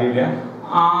ഉപയോഗിക്കേണ്ട കാര്യമില്ല.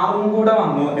 6 കൂടെ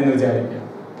വന്നു എന്ന് വിചാരിക്കുക.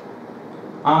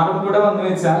 6 കൂടെ വന്നു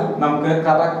വെച്ചാൽ നമുക്ക്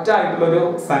കറക്റ്റ് ആയിട്ടുള്ള ഒരു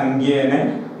സംഖ്യേനെ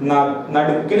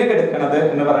നടുക്കില് കിടക്കുന്നത്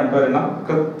എന്ന് പറഞ്ഞിട്ട് വരണം.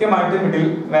 കൃത്യമായിട്ട് മിഡിൽ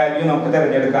വാല്യൂ നമുക്ക്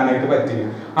തിരഞ്ഞെടുക്കാനായിട്ട് പറ്റില്ല.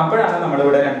 അപ്പോഴാണ്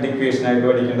നമ്മളിവിടെ 2 ഇക്വേഷൻ ആയിട്ട്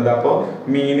പഠിക്കേണ്ടത്. അപ്പോൾ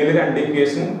മീനിൽ 2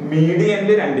 ഇക്വേഷൻ,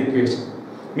 മീഡിയനിൽ 2 ഇക്വേഷൻ.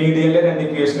 മീഡിയനിലെ 2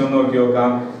 ഇക്വേഷൻ ഒന്ന് നോക്കി നോക്കാം.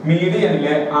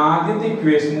 മീഡിയനിലെ ആദ്യത്തെ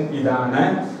ഇക്വേഷൻ ഇതാണ്,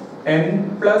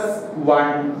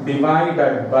 n+1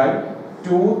 divided by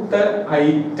 2th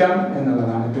item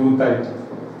എന്നുള്ളതാണ്. 2th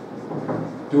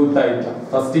item.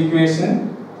 First equation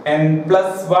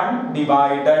n+1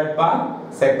 divided by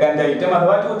second item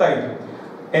അഥവാ 2th ഐറ്റം.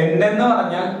 n എന്ന്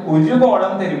പറഞ്ഞാൽ ഒരു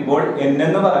കോളം തരുമ്പോൾ n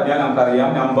എന്ന് പറഞ്ഞാൽ നമുക്കറിയാം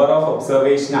നമ്പർ ഓഫ്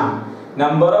ഒബ്സർവേഷൻ ആണ്.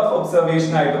 നമ്പർ ഓഫ്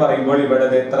ഒബ്സർവേഷൻ ആയിട്ട് പറയുമ്പോൾ ഇവിടെ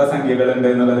എത്ര സംഖ്യകൾ ഉണ്ട്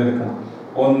എന്നുള്ളത് എടുക്കണം.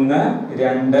 1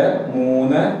 2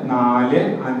 3 4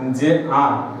 5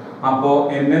 6. അപ്പോ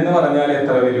n എന്ന് പറഞ്ഞാൽ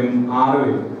എത്ര വരും? 6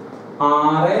 വരും.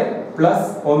 6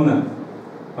 + 1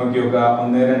 നോക്കി നോക്കുക.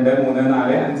 1 2 3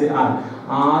 4 5 6.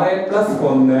 6 +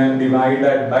 1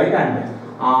 ഡിവൈഡഡ് ബൈ 2.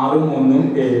 6 3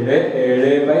 7.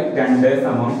 7/2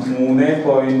 സമം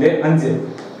 3.5.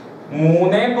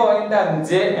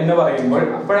 3.5 എന്ന് പറയുമ്പോൾ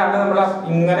അപ്പോഴാണ് നമ്മൾ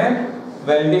ഇങ്ങനെ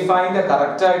വെൽ ഡിഫൈൻഡ്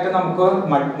കറക്റ്റ് ആയിട്ട് നമുക്ക്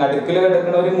നടുക്കിൽ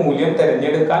കിടക്കുന്ന ഒരു മൂല്യം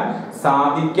തിരഞ്ഞെടുക്കാൻ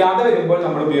സാധിക്കാതെ വരുമ്പോൾ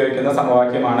നമ്മൾ ഉപയോഗിക്കുന്ന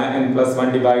സമവാക്യമാണ് n+1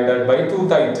 divided by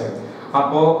 2th item.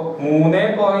 അപ്പോ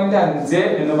 3.5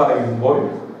 എന്ന് പറയുമ്പോൾ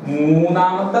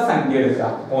മൂന്നാമത്തെ സംഖ്യ എടുക്കുക.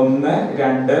 1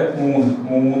 2 3.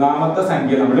 മൂന്നാമത്തെ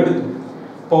സംഖ്യ നമ്മൾ എടുത്തു.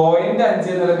 0.5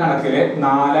 എന്നുള്ള കണക്കില്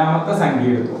നാലാമത്തെ സംഖ്യ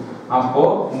എടുത്തു. അപ്പോ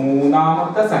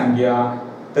മൂന്നാമത്തെ സംഖ്യ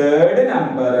third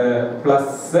number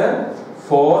plus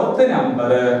fourth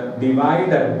number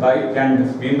divided by 2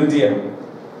 വീണ്ടും ചെയ്യണം.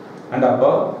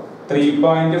 അപ്പോ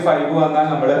 3.5 വന്നാൽ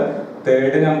നമ്മള്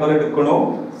third number എടുക്കണു,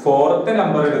 fourth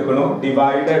number എടുക്കണു,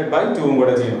 divided by 2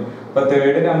 കൂടെ ചെയ്യണം. അപ്പൊ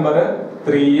തേർഡ് നമ്പർ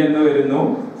 3 എന്ന് വരുന്നു,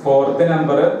 ഫോർത്ത്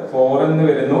നമ്പർ 4 എന്ന്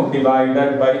വരുന്നു,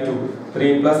 ഡിവൈഡഡ് ബൈ 2.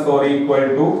 3 + 4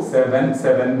 = 7.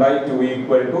 7/2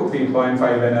 =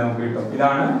 3.5 എന്ന് നമുക്ക് കിട്ടും.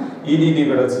 ഇതാണ് ഈ രീതി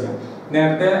ഇവിടെ ചെയ്യാം.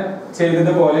 നേരത്തെ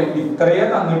ചെയ്തതുപോലെ ഇത്രയേ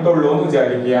തന്നിട്ടുള്ളൂ എന്ന്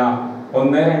വിചാരിക്കുക.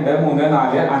 1 2 3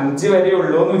 4 5 വരെ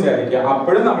ഉള്ളൂ എന്ന് വിചാരിക്കുക.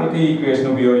 അപ്പോഴും നമ്മൾക്ക് ഈ ഇക്വേഷൻ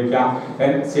ഉപയോഗിക്കാം.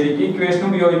 ശരിക്കും ഇക്വേഷൻ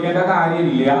ഉപയോഗിക്കേണ്ട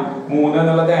കാര്യമില്ല. 3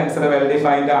 എന്നുള്ളത് ആൻസർ വെൽ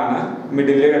ഡിഫൈൻഡ് ആണ്,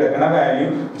 മിഡിലിൽ കിടക്കുന്ന വാല്യൂ.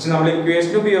 പക്ഷെ നമ്മൾ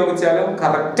ഇക്വേഷൻ ഉപയോഗിച്ചാലും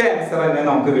കറക്റ്റ് ആൻസർ തന്നെ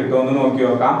നമുക്ക് കിട്ടുമെന്ന് നോക്കി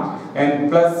നോക്കാം.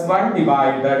 n+1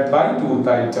 divided by 2th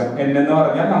item. n എന്ന്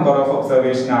പറഞ്ഞാൽ നമ്പർ ഓഫ്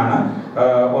ഒബ്സർവേഷൻ ആണ്.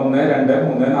 1 2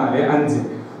 3 4 5.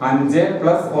 5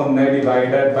 + 1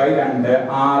 ഡിവൈഡഡ് ബൈ 2.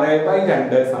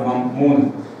 6/2 സമം 3.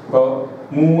 അപ്പോ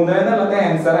 3 എന്നുള്ളത്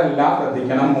ആൻസർ അല്ല,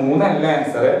 ശ്രദ്ധിക്കണം. 3 അല്ല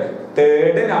ആൻസർ,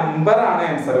 തേർഡ് നമ്പർ ആണ്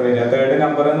ആൻസർ വരിക. തേർഡ്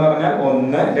നമ്പർ എന്ന് പറഞ്ഞാൽ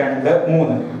 1 2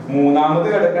 3. മൂന്നാമത്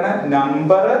കിടക്കുന്ന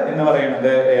നമ്പർ എന്ന്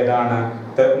പറയുന്നത് ഏതാണ്?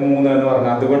 3 എന്ന്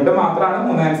പറഞ്ഞാൽ അതുകൊണ്ട് മാത്രമാണ്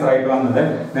 3 ആൻസർ ആയിട്ട് വന്നത്.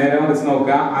 നേരെ മറിച്ച്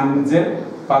നോക്കുക. 5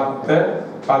 10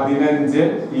 15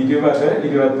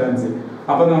 20 25.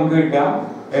 അപ്പൊ നമുക്ക് കിട്ടാം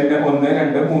 1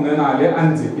 2 3 4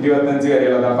 5 25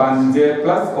 വരെയുള്ളത്. അപ്പൊ 5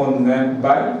 + 1/2.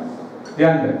 5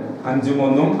 3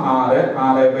 6.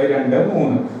 6/2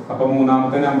 3. അപ്പൊ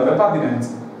മൂന്നാമത്തെ നമ്പർ 15.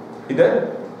 ഇത്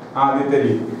ആദ്യത്തെ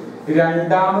രീതി.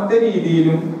 രണ്ടാമത്തെ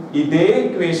രീതിയിലും ഇതേ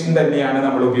ഇക്വേഷൻ തന്നെയാണ്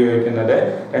നമ്മൾ ഉപയോഗിക്കുന്നത്.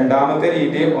 രണ്ടാമത്തെ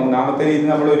രീതി, ഒന്നാമത്തെ രീതി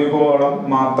നമ്മൾ ഒരു കോളം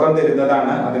മാത്രം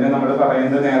തരുന്നതാണ്. അതിനെ നമ്മൾ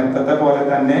പറയുന്നത് നേരത്തെ പോലെ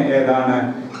തന്നെ ഏതാണ്?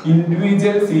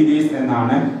 ഇൻഡിവിജ്വൽ സീരീസ്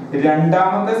എന്നാണ്.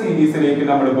 രണ്ടാമത്തെ സീരീസിലേക്ക്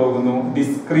നമ്മൾ പോകുന്നു,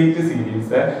 ഡിസ്ക്രീറ്റ്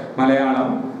സീരീസ്. മലയാളം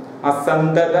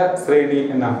അസന്തത ശ്രേണി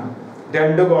എന്നാണ്.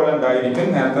 2 കോളം ഉണ്ടായിരിക്കും.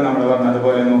 നേരത്തെ നമ്മൾ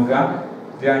പറഞ്ഞതുപോലെ നോക്കുക.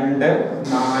 2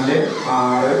 4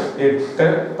 6 8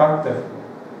 10.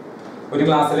 ഒരു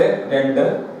ക്ലാസ്സിൽ 2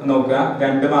 നോക്കുക.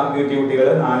 2 മാർക്ക് കിട്ടിയ കുട്ടികൾ,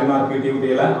 4 മാർക്ക് കിട്ടിയ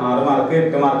കുട്ടികൾ, 6 മാർക്ക്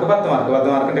 8 മാർക്ക് 10 മാർക്ക് 10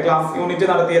 മാർക്കിന്റെ ക്ലാസ് യൂണിറ്റ്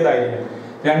നടത്തിയതായിരിക്കും.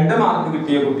 2 മാർക്ക്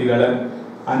കിട്ടിയ കുട്ടികൾ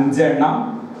 5 എണ്ണം,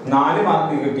 4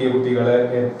 മാർക്ക് കിട്ടിയ കുട്ടികൾ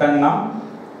 8 എണ്ണം,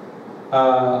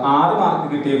 6 മാർക്ക്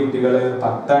കിട്ടിയ കുട്ടികൾ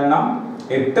 10 എണ്ണം,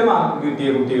 8 മാർക്ക് കിട്ടിയ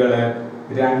കുട്ടികൾ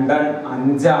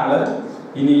 5 ആള്,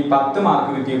 ഇനി 10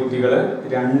 മാർക്ക് കിട്ടിയ കുട്ടികൾ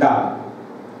 2 ആള്.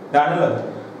 ഇതാണുള്ളത്.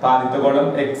 ആദ്യത്തെ കോളം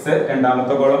x,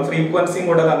 രണ്ടാമത്തെ കോളം ഫ്രീക്വൻസിയും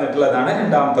കൂടെ തന്നിട്ടുള്ളതാണ്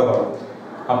രണ്ടാമത്തെ കോളം.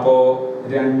 അപ്പോ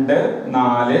 2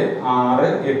 4 6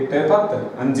 8 10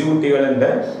 5 കുട്ടികളുണ്ട്.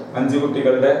 5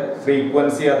 കുട്ടികളുടെ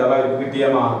ഫ്രീക്വൻസി അഥവാ കിട്ടിയ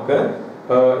മാർക്ക്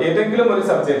ഏതെങ്കിലും ഒരു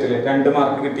സബ്ജക്റ്റില് 2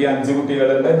 മാർക്ക് കിട്ടിയ 5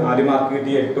 കുട്ടികളുണ്ട്, 4 മാർക്ക്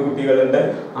കിട്ടിയ 8 കുട്ടികളുണ്ട്,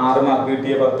 6 മാർക്ക്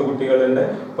കിട്ടിയ 10 കുട്ടികളുണ്ട്.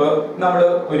 അപ്പൊ നമ്മൾ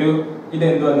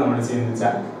ഇതെന്തുവാ നമ്മൾ ചെയ്യുന്നത്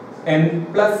വെച്ചാൽ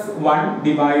n+1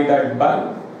 divided by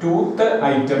 2th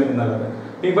item എന്നുള്ളത്.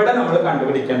 ഇവിടെ നമ്മൾ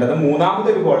കണ്ടുപിടിക്കേണ്ടത് മൂന്നാമത്തെ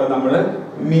ഒരു കോളം നമ്മൾ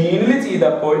മീനിൽ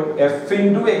ചെയ്തപ്പോൾ F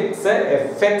into X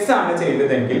F X ആണ്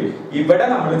ചെയ്തതെങ്കിൽ ഇവിടെ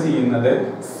നമ്മൾ ചെയ്യുന്നത്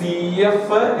സി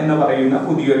എഫ് എന്ന് പറയുന്ന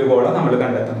പുതിയൊരു കോളം നമ്മൾ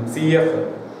കണ്ടെത്തണം. സി എഫ്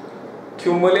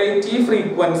ക്യുമുലേറ്റീവ്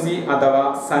ഫ്രീക്വൻസി അഥവാ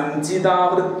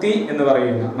സഞ്ചിതാവൃത്തി എന്ന്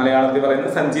പറയുന്ന, മലയാളത്തിൽ പറയുന്ന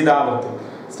സഞ്ചിതാവൃത്തി.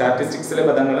 സ്റ്റാറ്റിസ്റ്റിക്സിലെ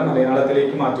പദങ്ങൾ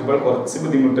മലയാളത്തിലേക്ക് മാറ്റുമ്പോൾ കുറച്ച്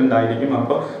ബുദ്ധിമുട്ടുണ്ടായിരിക്കും.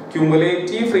 അപ്പോൾ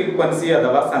ക്യുമുലേറ്റീവ് ഫ്രീക്വൻസി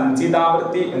അഥവാ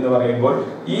സഞ്ചിതാവൃത്തി എന്ന് പറയുമ്പോൾ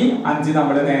ഈ 5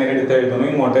 നമ്മൾ നേരിട്ട് എഴുതുന്നു,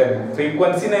 ഇങ്ങോട്ട് തന്നെ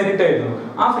ഫ്രീക്വൻസി നേരിട്ട് എഴുതുന്നു.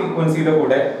 ആ ഫ്രീക്വൻസിയുടെ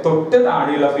കൂടെ തൊട്ട്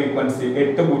താഴെയുള്ള ഫ്രീക്വൻസി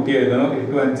 8 കൂട്ടി എഴുതുന്നു.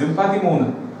 8 5 13.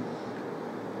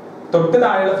 തൊട്ട്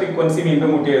താഴെയുള്ള ഫ്രീക്വൻസി വീണ്ടും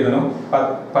കൂട്ടി എഴുതുന്നു.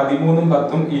 13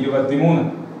 10 23.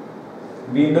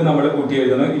 വീണ്ടും നമ്മൾ കൂട്ടി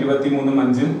എഴുതുന്നു. 23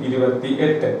 5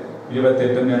 28.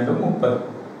 28 2 30.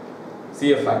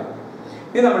 CFI.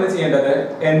 ഇനി നമ്മൾ ചെയ്യേണ്ടത്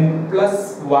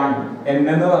n+1. n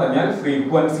എന്ന് പറഞ്ഞാൽ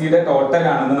ഫ്രീക്വൻസിയുടെ ടോട്ടൽ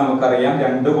ആണെന്ന് നമുക്കറിയാം.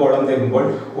 2 കോളം തരുമ്പോൾ,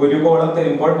 1 കോളം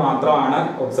തരുമ്പോൾ മാത്രമാണ്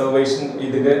ഒബ്സർവേഷൻ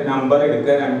ഇതിന്റെ നമ്പർ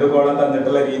എടുക്കുക. 2 കോളം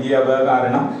തന്നിട്ടുള്ള രീതിയാവുക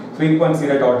കാരണം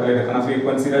ഫ്രീക്വൻസിയുടെ ടോട്ടൽ എടുക്കണം.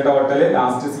 ഫ്രീക്വൻസിയുടെ ടോട്ടൽ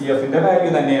ലാസ്റ്റ് CFന്റെ വാല്യൂ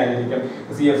തന്നെയായിരിക്കും.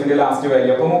 CFന്റെ ലാസ്റ്റ്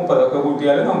വാല്യൂ അപ്പോൾ 30 ഒക്കെ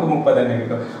കൂട്ടിയാലും നമുക്ക് 30 തന്നെ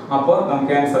കിട്ടും. അപ്പോൾ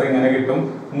നമുക്ക് ആൻസർ ഇങ്ങനെ കിട്ടും: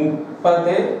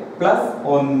 30 +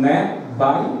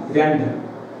 1/2.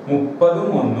 30ഉം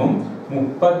 1ഉം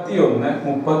 31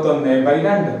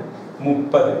 31/2.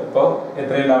 30 ഇപ്പോൾ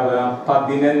എത്രയുണ്ടാവുക?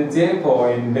 15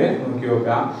 പോയിന്റ് നോക്കി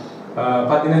നോക്കാം.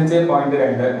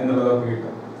 15.2 എന്നുള്ളതൊക്കെ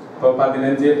കിട്ടും. അപ്പോൾ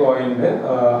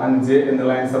 15.5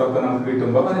 എന്നുള്ള ആൻസർ ഒക്കെ നമുക്ക്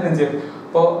കിട്ടുമ്പോൾ 15.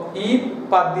 അപ്പോൾ ഈ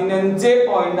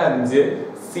 15.5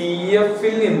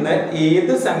 CFൽ നിന്ന്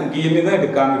ഏത് സംഖ്യയിൽ നിന്ന്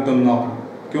എടുക്കാൻ കിട്ടും നോക്കണം.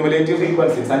 ക്യുമുലേറ്റീവ്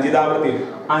ഫ്രീക്വൻസി സഞ്ചിതാവൃത്തി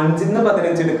 5 ന്ന്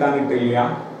 15 എടുക്കാൻ കിട്ടില്ല,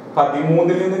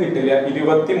 13 നിന്ന് കിട്ടില്ല,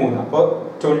 23. അപ്പോൾ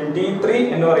 23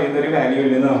 എന്ന് പറയുന്ന ഒരു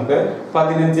വാല്യൂവിൽ നിന്ന് നമുക്ക്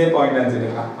 15.5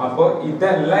 എടുക്കാം. അപ്പോൾ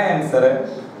ഇതല്ല ആൻസർ.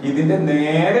 ഇതിന്റെ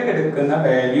നേരെ എടുക്കുന്ന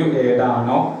വാല്യൂ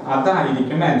ഏതാണോ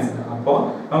അതായിരിക്കും ആൻസർ. അപ്പോൾ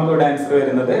നമുക്ക് ഇവിടെ ആൻസർ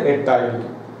വരുന്നത് 8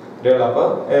 ആയിരിക്കും. അപ്പോൾ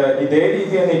ഇതേ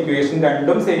രീതിയാണ് ഇക്വേഷൻ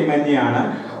രണ്ടും സെയിം തന്നെയാണ്.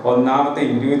 ഒന്നാമത്തെ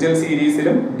ഇൻഡിവിജ്വൽ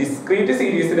സീരീസിലും ഡിസ്ക്രീറ്റ്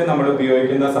സീരീസിലും നമ്മൾ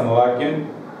ഉപയോഗിക്കുന്ന സമവാക്യം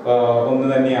ഒന്ന്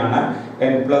തന്നെയാണ്.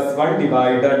 n+1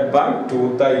 divided by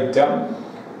 2th item.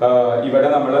 ഇവിടെ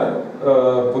നമ്മൾ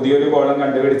പുതിയൊരു കോളം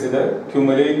കണ്ടുപിടിച്ചത്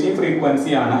ക്യുമുലേറ്റീവ്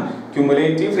ഫ്രീക്വൻസി ആണ്.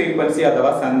 ക്യുമുലേറ്റീവ് ഫ്രീക്വൻസി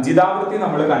അഥവാ സഞ്ചിതാവൃത്തി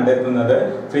നമ്മൾ കണ്ടെത്തുന്നത്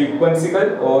ഫ്രീക്വൻസികൾ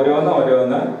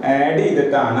ഓരോന്ന് ആഡ്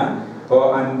ചെയ്തിട്ടാണ്. അപ്പോൾ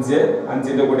 5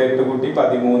 5ന്റെ കൂടെ 8 കൂട്ടി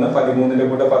 13, 13ന്റെ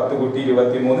കൂടെ 10 കൂട്ടി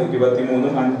 23, 23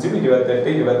 5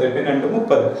 28, 28 2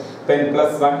 30.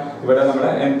 n+1 ഇവിടെ നമ്മൾ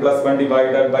n+1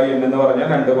 ഡിവൈഡഡ് ബൈ n എന്ന് പറഞ്ഞാൽ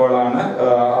 2 കോളാണ്.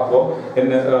 അപ്പോൾ n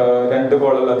 2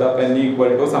 കോളുള്ളത്. അപ്പോൾ n =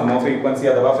 സം ഓഫ് ഫ്രീക്വൻസി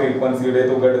അഥവാ ഫ്രീക്വൻസിയുടെ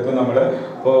തുക എടുത്തു നമ്മൾ.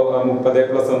 അപ്പോൾ 30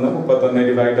 + 1 31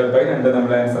 ഡിവൈഡഡ് ബൈ 2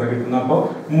 നമ്മൾ ആൻസർ കിട്ടുന്നു. അപ്പോൾ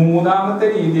മൂന്നാമത്തെ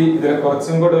രീതി ഇത്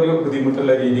കുറച്ചും കൂടെ ഒരു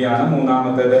ബുദ്ധിമുട്ടുള്ള രീതിയാണ്.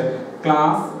 മൂന്നാമത്തേത്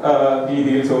ക്ലാസ്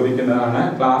രീതിയിൽ ചോദിക്കുന്നതാണ്,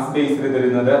 ക്ലാസ് ബേസിൽ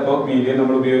തരുന്നത്. അപ്പോൾ മീഡിയൻ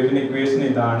നമ്മൾ ഉപയോഗിക്കുന്ന ഇക്വേഷൻ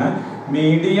ഇതാണ്: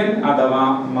 മീഡിയൻ അഥവാ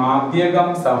മാധ്യകം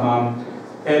സമം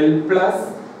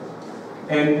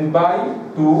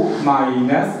L+n/2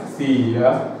 -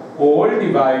 CF all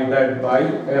divided by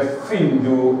F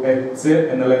into H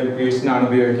എന്നുള്ള ഇക്വേഷൻ ആണ്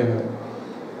ഉപയോഗിക്കുന്നത്.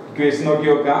 ഇക്വേഷൻ നോക്കി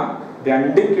നോക്കാം.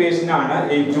 2 ഇക്വേഷൻ ആണ്.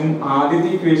 ഏറ്റവും ആദ്യത്തെ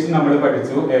ഇക്വേഷൻ നമ്മൾ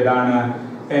പഠിച്ചു, ഏതാണ്?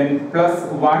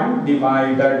 n+1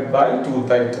 divided by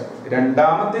 2th item.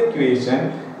 രണ്ടാമത്തെ equation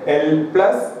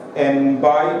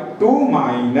L+n/2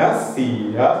 -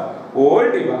 CF all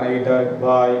divided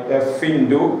by F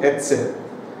into H.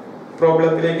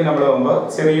 പ്രോബ്ലത്തിലേക്ക് നമ്മൾ പോകുമ്പോൾ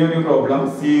ചെറിയൊരു problem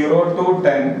 0 to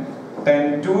 10, 10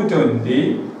 to 20,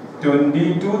 20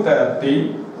 to 30,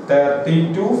 30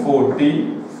 to 40,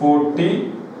 40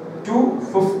 to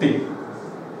 50.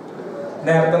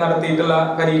 നേരത്തെ നടത്തിയിട്ടുള്ള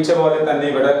പരീക്ഷ പോലെ തന്നെ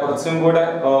ഇവിടെ കുറച്ചും കൂടെ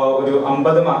ഒരു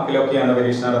 50 മാർക്കിലൊക്കെയാണ്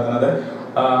പരീക്ഷ നടത്തുന്നത്.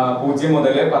 0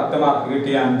 മുതൽ 10 മാർക്ക്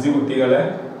കിട്ടിയ 5 കുട്ടികള്,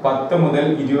 10 മുതൽ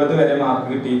 20 വരെ മാർക്ക്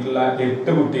കിട്ടിയിട്ടുള്ള 8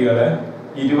 കുട്ടികള്,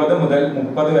 20 മുതൽ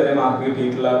 30 വരെ മാർക്ക്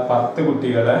കിട്ടിയിട്ടുള്ള 10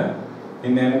 കുട്ടികള്,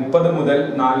 പിന്നെ 30 മുതൽ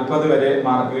 40 വരെ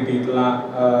മാർക്ക് കിട്ടിയിട്ടുള്ള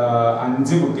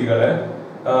 5 കുട്ടികള്,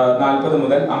 40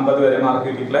 മുതൽ 50 വരെ മാർക്ക്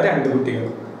കിട്ടിയിട്ടുള്ള 2 കുട്ടികൾ.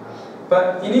 അപ്പൊ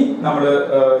ഇനി നമ്മൾ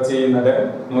ചെയ്യുന്നത്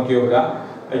നോക്കി നോക്കുക.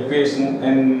 ഇക്വേഷൻ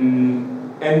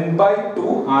n/2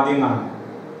 ആദ്യം കാണും.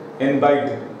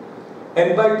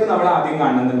 n/2 നമ്മൾ ആദ്യം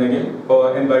കാണുന്നുണ്ടെങ്കിൽ ഇപ്പോൾ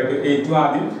n/2 ഏറ്റവും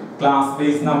ആദ്യം ക്ലാസ്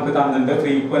ബേസ് നമുക്ക് തന്നിട്ടുണ്ട്,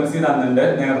 ഫ്രീക്വൻസി തന്നിട്ടുണ്ട്.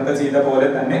 നേരത്തെ ചെയ്ത പോലെ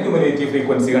തന്നെ ക്യുമുലേറ്റീവ്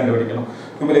ഫ്രീക്വൻസി കണ്ടുപിടിക്കണം.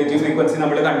 ക്യുമുലേറ്റീവ് ഫ്രീക്വൻസി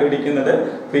നമ്മൾ കണ്ടുപിടിക്കുന്നത്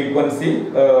ഫ്രീക്വൻസി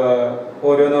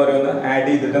ഓരോന്ന് ആഡ്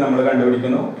ചെയ്തിട്ട് നമ്മൾ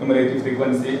കണ്ടുപിടിക്കുന്നു. Cumulative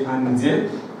frequency 5,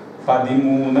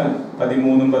 13,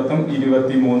 13 10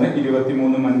 23, 23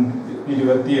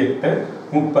 28,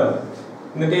 30.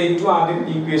 എന്നിട്ട് ഏറ്റവും ആദ്യം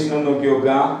ഇക്വേഷൻ ഒന്ന് നോക്കി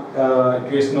നോക്കുക.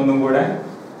 ഇക്വേഷൻ ഒന്നും കൂടെ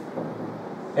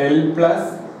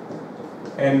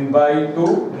L+n/2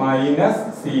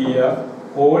 - CF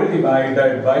all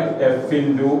divided by f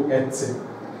into h.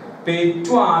 ഇപ്പൊ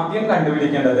ഏറ്റവും ആദ്യം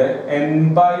കണ്ടുപിടിക്കേണ്ടത്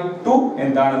n/2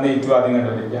 എന്താണെന്ന് ഏറ്റവും ആദ്യം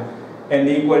കണ്ടുപിടിക്കുക. n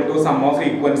equal to some of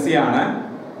frequency ആണ്.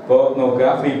 ഇപ്പോൾ നോക്കുക,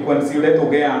 ഫ്രീക്വൻസിയുടെ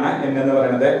തുകയാണ് n എന്ന്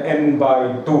പറയുന്നത്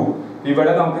n/2.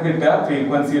 ഇവിടെ നമുക്ക് കിട്ടുക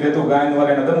ഫ്രീക്വൻസിയുടെ തുക എന്ന്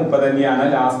പറയുന്നത് 30 തന്നെയാണ്.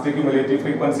 ലാസ്റ്റ് ക്യുമുലേറ്റീവ്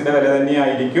ഫ്രീക്വൻസിയുടെ വില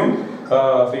തന്നെയായിരിക്കും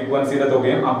ഫ്രീക്വൻസിയുടെ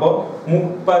തുകയും. അപ്പോൾ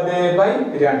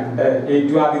 30/2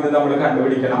 ഏറ്റവും ആദ്യം നമ്മൾ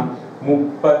കണ്ടുപിടിക്കണം.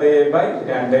 30/2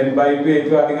 n/2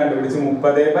 ഏറ്റവും ആദ്യം കണ്ടുപിടിച്ച്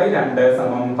 30/2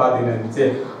 സമം 15.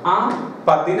 ആ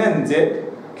 15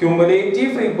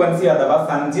 ക്യുമുലേറ്റീവ് ഫ്രീക്വൻസി അഥവാ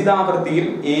സഞ്ചിതാവൃത്തിയിൽ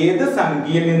ഏത്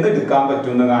സംഖ്യയിൽ നിന്ന് എടുക്കാൻ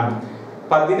പറ്റുന്നതാണ്.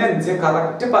 15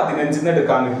 കറക്റ്റ് 15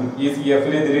 എടുക്കാൻ കിട്ടും. ഈ CF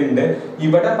ഇതിലുണ്ട്.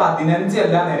 ഇവിടെ 15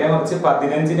 അല്ല, നേരെ മറിച്ച്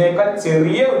 15നേക്കാൾ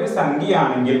ചെറിയ ഒരു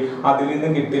സംഖ്യയാണെങ്കിൽ അതിൽ നിന്ന്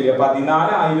കിട്ടില്ല.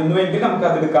 14 ആയിരുന്നുവെങ്കിൽ നമുക്ക്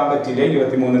അത് എടുക്കാൻ പറ്റില്ല,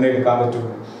 23 എടുക്കാൻ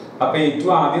പറ്റുള്ളൂ. അപ്പൊ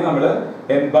ഏറ്റവും ആദ്യം നമ്മൾ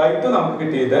n/2 നമുക്ക്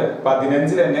കിട്ടിയത്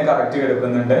 15 തന്നെ കറക്റ്റ്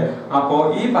കിടക്കുന്നുണ്ട്. അപ്പോ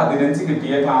ഈ 15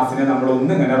 കിട്ടിയ ക്ലാസ്സിനെ നമ്മൾ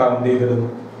ഒന്നിങ്ങനെ റൗണ്ട് ചെയ്തിടുന്നു.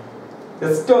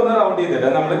 ജസ്റ്റ് ഒന്ന് റൗണ്ട് ചെയ്തിട്ട്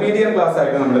നമ്മൾ മീഡിയം ക്ലാസ്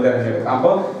ആയിട്ട് നമ്മൾ തിരഞ്ഞെടുക്കാം. അപ്പൊ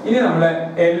ഇനി നമ്മൾ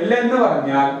L എന്ന്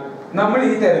പറഞ്ഞാൽ നമ്മൾ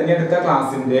ഈ തിരഞ്ഞെടുത്ത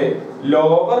ക്ലാസിന്റെ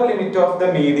lower limit of the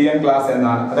median class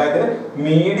എന്നാണ്. അതായത്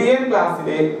മീഡിയൻ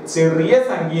ക്ലാസ്സിലെ ചെറിയ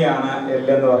സംഖ്യയാണ് L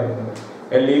എന്ന് പറയുന്നത്.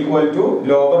 L equal to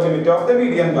lower limit of the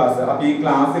median class. അപ്പൊ ഈ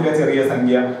ക്ലാസ്സിലെ ചെറിയ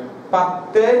സംഖ്യ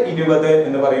 10, 20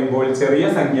 എന്ന് പറയുമ്പോൾ ചെറിയ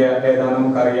സംഖ്യ ഏതാണ്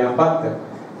നമുക്കറിയാം, 10.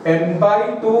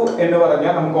 n/2 എന്ന്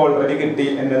പറഞ്ഞാൽ നമുക്ക് ഓൾറെഡി കിട്ടി.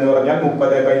 n എന്ന് പറഞ്ഞാൽ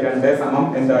 30/2 സമം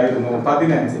എന്തായിരുന്നു,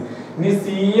 15. ഇനി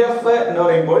CF എന്ന്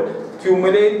പറയുമ്പോൾ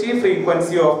cumulative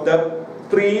frequency of the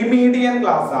pre median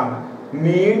class ആണ്.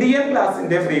 മീഡിയൻ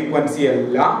ക്ലാസിന്റെ ഫ്രീക്വൻസി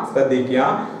എല്ലാം ശ്രദ്ധിക്കുക.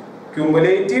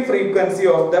 Cumulative frequency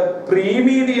of the pre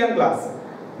median class.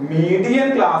 Median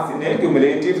ക്ലാസ്സിന്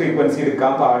ക്യുമുലേറ്റീവ് ഫ്രീക്വൻസി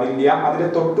എടുക്കാൻ പാടില്ല, അതിന്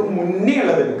തൊട്ട് മുന്നേ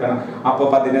ഉള്ളത് എടുക്കണം. അപ്പൊ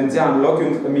 15 ആണല്ലോ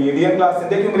മീഡിയൻ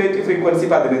ക്ലാസ്സിന്റെ ക്യുമുലേറ്റീവ് ഫ്രീക്വൻസി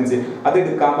 15, അത്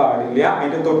എടുക്കാൻ പാടില്ല,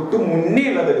 അതിന്റെ തൊട്ട് മുന്നേ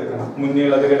ഉള്ളത് എടുക്കണം. മുന്നേ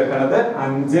ഉള്ളത് കിടക്കുന്നത്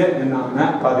 5 എന്നാണ്.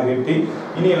 10 കിട്ടി.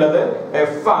 ഇനിയുള്ളത്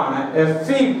F ആണ്. F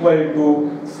equal to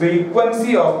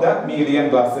frequency of the median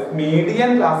class. Median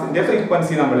ക്ലാസിന്റെ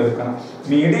ഫ്രീക്വൻസി നമ്മൾ എടുക്കണം.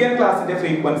 മീഡിയൻ ക്ലാസിന്റെ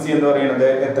ഫ്രീക്വൻസി എന്ന് പറയുന്നത്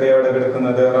എത്രയോടെ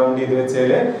കിടക്കുന്നത്, റൗണ്ട് ചെയ്ത്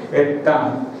വെച്ചാൽ 8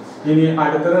 ആണ്. ഇനി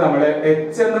അടുത്തത് നമ്മുടെ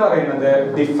H എന്ന് പറയുന്നത്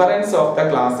difference of the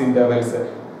class intervals.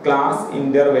 Class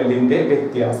ഇന്റർവെല്ലിന്റെ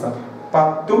വ്യത്യാസം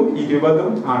 10ഉം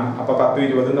 20ഉം ആണ്. അപ്പൊ 10ഉം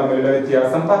 20ഉം തമ്മിലുള്ള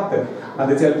വ്യത്യാസം 10.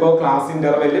 അത് ചിലപ്പോ ക്ലാസ്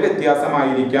ഇന്റർവെല്ല്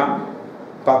വ്യത്യാസമായിരിക്കാം,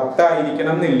 10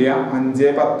 ആയിരിക്കണം എന്നില്ല. 5,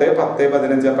 10, 10,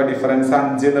 15. അപ്പൊ ഡിഫറൻസ്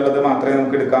 5 എന്നുള്ളത് മാത്രമേ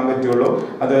നമുക്ക് എടുക്കാൻ പറ്റുള്ളൂ.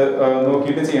 അത്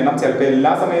നോക്കിയിട്ട് ചെയ്യണം. ചിലപ്പോൾ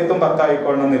എല്ലാ സമയത്തും 10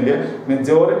 ആയിക്കൊള്ളണമെന്നില്ല.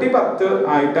 മെജോറിറ്റി 10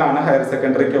 ആയിട്ടാണ് ഹയർ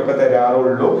സെക്കൻഡറിക്കൊക്കെ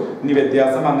തരാറുള്ളൂ. ഇനി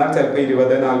വ്യത്യാസം വന്നാൽ ചിലപ്പോൾ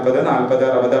 20, 40,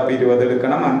 40, 60. അപ്പൊ 20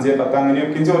 എടുക്കണം, 5, 10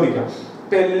 അങ്ങനെയൊക്കെ ചോദിക്കാം.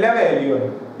 ഇപ്പൊ എല്ലാ വാല്യൂ ആയി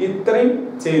ഇത്രയും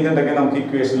ചെയ്തിട്ടുണ്ടെങ്കിൽ നമുക്ക്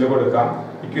ഇക്വേഷനിൽ കൊടുക്കാം.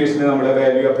 ഇക്വേഷനിൽ നമ്മൾ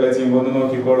വാല്യൂ അപ്ലൈ ചെയ്യുമ്പോൾ ഒന്ന്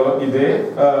നോക്കിക്കോളൂ. ഇതേ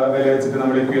വില വെച്ചിട്ട്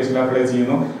നമ്മൾ ഇക്വേഷനിൽ അപ്ലൈ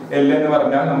ചെയ്യുന്നു. L എന്ന്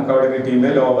പറഞ്ഞാൽ നമുക്ക് അവിടെ കിട്ടിയത്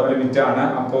ലോവർ ലിമിറ്റ് ആണ്.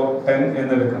 അപ്പോൾ 10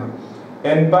 എന്ന് എടുക്കണം.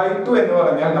 n/2 എന്ന്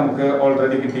പറഞ്ഞാൽ നമുക്ക്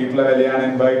ഓൾറെഡി കിട്ടിയിട്ടുള്ള വിലയാണ്.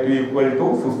 n/2 equal to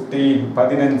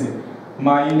 15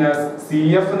 minus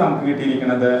CF നമുക്ക്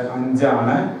കിട്ടിയിരിക്കുന്നത് 5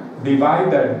 ആണ്.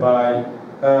 Divided by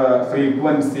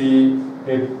frequency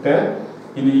 8.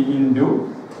 ഇനി into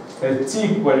H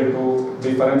equal to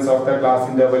difference of the class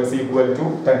intervals equal to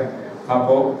 10.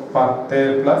 അപ്പോ 10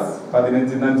 പ്ലസ്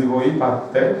 15 5 പോയി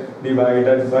 10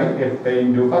 ഡിവൈഡഡ് ബൈ 8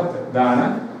 ഇൻറ്റു 10. ഇതാണ്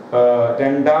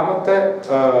രണ്ടാമത്തെ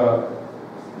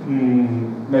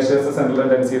മെഷേഴ്സ് സെൻട്രൽ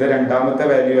ടെൻഡൻസിയുടെ രണ്ടാമത്തെ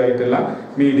വാല്യൂ ആയിട്ടുള്ള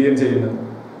മീഡിയം ചെയ്യുന്നത്.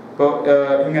 ഇപ്പോൾ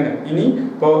ഇങ്ങനെ ഇനി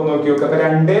ഇപ്പോൾ നോക്കി നോക്കുക. അപ്പൊ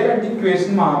 2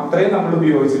 ഇക്വേഷൻ മാത്രമേ നമ്മൾ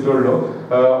ഉപയോഗിച്ചിട്ടുള്ളൂ.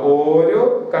 ഓരോ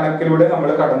കണക്കിലൂടെ നമ്മൾ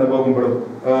കടന്നു പോകുമ്പോഴും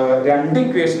 2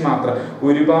 ഇക്വേഷൻ മാത്രം.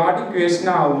 ഒരുപാട് ഇക്വേഷൻ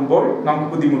ആവുമ്പോൾ നമുക്ക്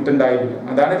ബുദ്ധിമുട്ടുണ്ടായിരിക്കും.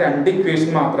 അതാണ് 2 ഇക്വേഷൻ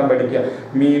മാത്രം പഠിക്കുക.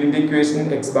 മീനിന്റെ equation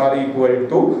x bar equal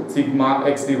to sigma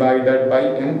x divided by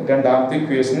n. രണ്ടാമത്തെ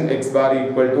equation x bar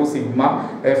equal to sigma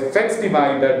fx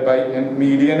divided by n.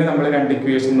 Median നമ്മൾ 2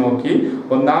 ഇക്വേഷൻ നോക്കി.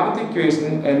 ഒന്നാമത്തെ equation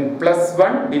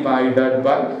n+1 divided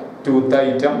by 2th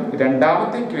item.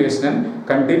 രണ്ടാമത്തെ ഇക്വേഷൻ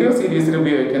കണ്ടിന്യൂസ് സീരീസിൽ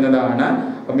ഉപയോഗിക്കുന്നതാണ്.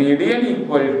 Median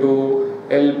equal to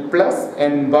L plus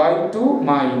n/2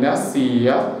 minus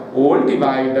CF all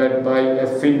divided by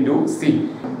F into C.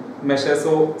 Measures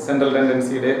of central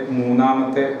ടെൻഡൻസിയുടെ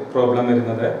മൂന്നാമത്തെ problem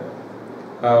വരുന്നത്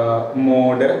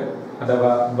mode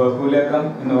അഥവാ ബഹുലകം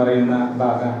എന്ന് പറയുന്ന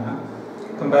ഭാഗമാണ്.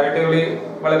 കമ്പാരിറ്റീവ്ലി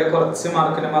വളരെ കുറച്ച്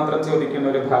മാർക്കിന് മാത്രം ചോദിക്കുന്ന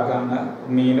ഒരു ഭാഗമാണ്.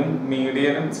 മീനും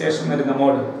മീഡിയനും ശേഷം വരുന്ന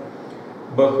മോഡ്.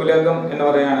 ബഹുലകം എന്ന്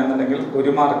പറയുകയാണെന്നുണ്ടെങ്കിൽ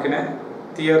 1 മാർക്കിന്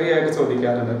തിയറി ആയിട്ട്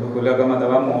ചോദിക്കാറുണ്ട്. ബഹുലകം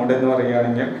അഥവാ മോഡ് എന്ന്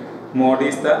പറയുകയാണെങ്കിൽ mod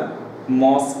is the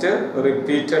most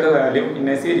repeated value in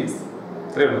a series.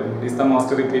 Mod is the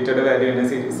most repeated value in a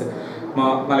series.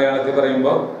 മലയാളത്തിൽ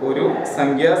പറയുമ്പോൾ ഒരു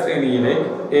സംഖ്യാശ്രേണിയിലെ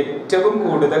ഏറ്റവും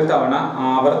കൂടുതൽ തവണ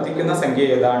ആവർത്തിക്കുന്ന സംഖ്യ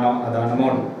ഏതാണോ അതാണ്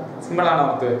മോഡ്. സിമ്പിളാണ്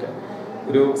ഓർത്ത് വയ്ക്കുക.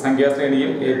 ഒരു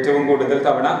സംഖ്യാശ്രേണിയിൽ ഏറ്റവും കൂടുതൽ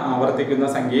തവണ ആവർത്തിക്കുന്ന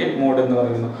സംഖ്യയെ മോഡ് എന്ന്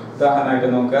പറയുന്നു. ഉദാഹരണമായിട്ട്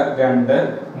നോക്കുക, 2,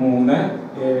 3,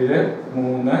 7,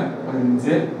 3,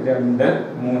 5, 2,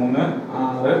 3,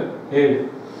 6, 7.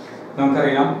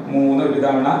 നമുക്കറിയാം 3 ഒരു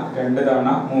തവണ, 2 തവണ,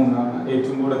 3 തവണ.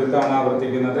 ഏറ്റവും കൂടുതൽ തവണ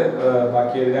ആവർത്തിക്കുന്നത്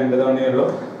ബാക്കി 2 തവണയേ ഉള്ളൂ.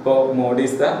 അപ്പോൾ മോഡ്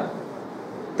ഈസ് ദ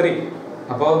 3.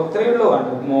 അപ്പോൾ 3 ഉള്ളൂ.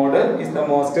 Mode is the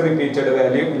most repeated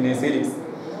value in A series.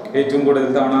 ഏറ്റവും കൂടുതൽ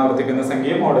തവണ ആവർത്തിക്കുന്ന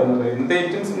സംഖ്യ മോഡ് എന്ന് പറയുന്നത്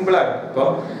ഏറ്റവും സിമ്പിളാണ്. ഇപ്പോൾ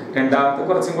രണ്ടാമത്തെ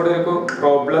കുറച്ചും കൂടി ഒരു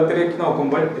പ്രോബ്ലത്തിലേക്ക്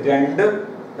നോക്കുമ്പോൾ 2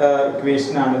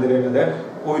 ഇക്വേഷനാണ് ഇതിലുള്ളത്.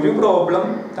 ഒരു പ്രോബ്ലം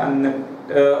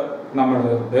തന്നിട്ട്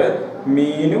നമ്മളത്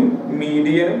മീനും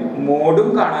മീഡിയനും മോഡും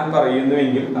കാണാൻ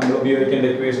പറയുന്നുവെങ്കിൽ നമ്മൾ ഉപയോഗിക്കേണ്ട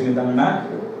ഇക്വേഷൻ ഇതാണ്: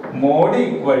 mode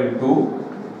equal to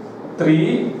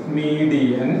 3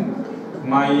 median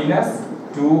minus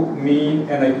 2 മീൻ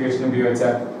എന്ന ഇക്വേഷൻ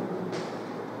ഉപയോഗിച്ചാൽ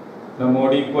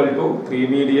mode equal to 3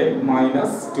 median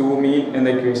minus 2 മീൻ എന്ന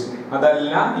ഇക്വേഷൻ.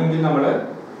 അതല്ല എങ്കിൽ നമ്മൾ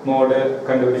മോഡ്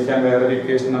കണ്ടുപിടിക്കാൻ വേറൊരു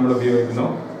ഇക്വേഷൻ നമ്മൾ ഉപയോഗിക്കുന്നു.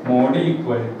 Mode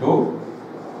equal to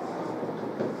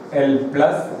L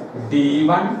plus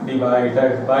D1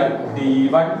 divided by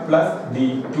D1 plus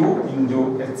D2 into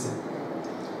H.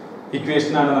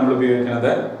 ഇക്വേഷനാണ് നമ്മൾ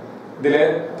ഉപയോഗിക്കുന്നത്. ഇതിലെ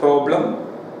പ്രോബ്ലം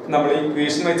നമ്മൾ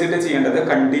ഇക്വേഷൻ വെച്ചിട്ട് ചെയ്യേണ്ടത്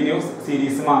കണ്ടിന്യൂസ്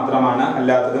സീരീസ് മാത്രമാണ്.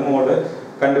 അല്ലാത്തത് മോഡ്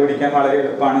കണ്ടുപിടിക്കാൻ വളരെ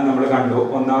എളുപ്പമാണ്. നമ്മൾ കണ്ടു.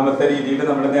 ഒന്നാമത്തെ രീതിയിൽ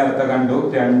നമ്മൾ നേരത്തെ കണ്ടു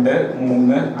 2,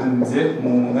 3, 5,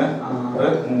 3, 6,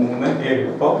 3, 7.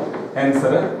 ഇപ്പോൾ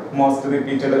ആൻസർ മോസ്റ്റ്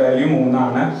റിപ്പീറ്റഡ് വാല്യൂ 3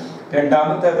 ആണ്.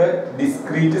 രണ്ടാമത്തേത്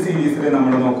ഡിസ്ക്രീറ്റ് സീരീസിൽ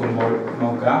നമ്മൾ നോക്കുമ്പോൾ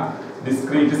നോക്കാം.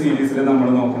 ഡിസ്ക്രീറ്റ് സീരീസിൽ നമ്മൾ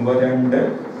നോക്കുമ്പോൾ 2,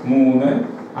 3,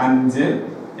 5,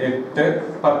 8,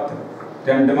 10.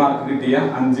 2 മാർക്ക് കിട്ടിയ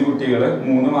 5 കുട്ടികൾ,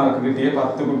 3 മാർക്ക് കിട്ടിയ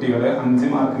 10 കുട്ടികൾ, 5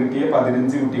 മാർക്ക് കിട്ടിയ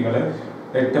 15 കുട്ടികൾ,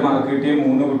 8 മാർക്ക് കിട്ടിയ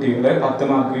 3 കുട്ടികൾ, 10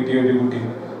 മാർക്ക് കിട്ടിയ 1 കുട്ടികൾ.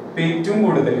 ഏറ്റവും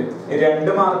കൂടുതൽ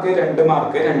 2 മാർക്ക് 2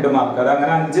 മാർക്ക് 2 മാർക്ക് അത്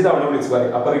അങ്ങനെ 5 തവണ വിളിച്ചു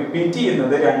പറയും. അപ്പൊ റിപ്പീറ്റ്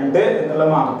ചെയ്യുന്നത് 2 എന്നുള്ള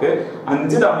മാർക്ക്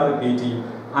 5 തവണ റിപ്പീറ്റ് ചെയ്യും.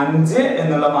 5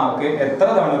 എന്നുള്ള മാർക്ക് എത്ര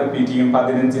തവണ റിപ്പീറ്റ് ചെയ്യും?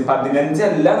 15. 15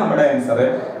 അല്ല നമ്മുടെ ആൻസർ.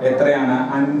 എത്രയാണ്?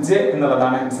 5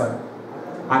 എന്നുള്ളതാണ് ആൻസർ.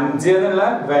 5 എന്നുള്ള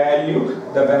value,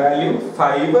 the value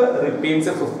 5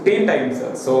 repeats 15 times.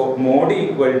 So mode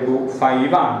equal to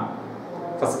 5 ആണ്.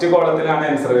 ഫസ്റ്റ് കോളത്തിലാണ്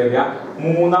ആൻസർ വരിക.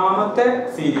 മൂന്നാമത്തെ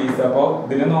സീരീസ്, അപ്പോൾ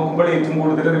ഇതിൽ നോക്കുമ്പോൾ ഏറ്റവും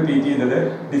കൂടുതൽ റിപ്പീറ്റ് ചെയ്തത്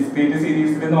ഡിസ്ക്രീറ്റ്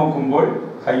സീരീസിൽ നോക്കുമ്പോൾ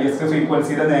ഹയസ്റ്റ്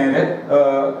ഫ്രീക്വൻസിയുടെ നേരെ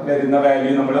വരുന്ന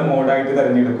വാല്യൂ നമ്മൾ മോഡായിട്ട്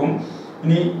തിരഞ്ഞെടുക്കും.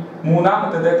 ഇനി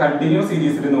മൂന്നാമത്തേത് കണ്ടിന്യൂസ്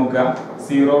സീരീസിൽ നോക്കുക.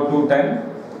 0 to 10,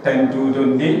 10 to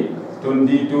 20,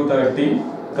 20 to 30,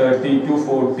 30 to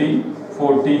 40,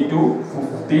 40 to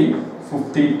 50,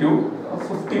 50 to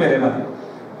 50 വരെ മതി.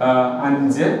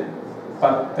 5,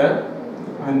 10,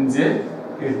 5,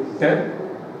 8,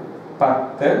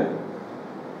 10,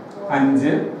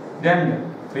 5, 2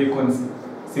 ഫ്രീക്വൻസി.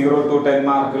 0 to 10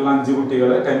 മാർക്കുള്ള 5 കുട്ടികൾ,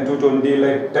 10 to 20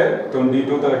 8, 20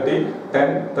 to 30 10,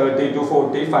 30 to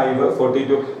 40 5, 40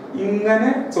 to ഇങ്ങനെ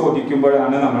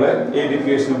ചോദിക്കുമ്പോഴാണ് നമ്മൾ ഏത്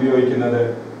ഇക്വേഷൻ ഉപയോഗിക്കുന്നത്?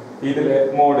 ഇതിലെ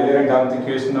മോഡിൽ രണ്ടാമത്തെ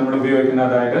ഇക്വേഷൻ നമ്മൾ ഉപയോഗിക്കുന്നത്.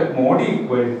 അതായത് mode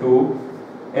equal to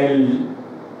L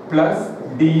plus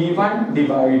D1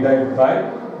 divided by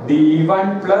D1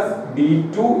 plus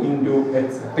D2 into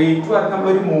H. P2 അത്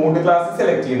നമ്മളൊരു മോഡ് ക്ലാസ്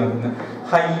സെലക്ട് ചെയ്യുന്നത്.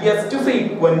 ഹയസ്റ്റ്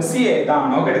ഫ്രീക്വൻസി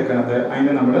ഏതാണോ കിടക്കുന്നത്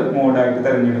അതിന് നമ്മൾ മോഡായിട്ട്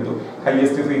തിരഞ്ഞെടുത്തു.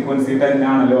 ഹയസ്റ്റ് ഫ്രീക്വൻസി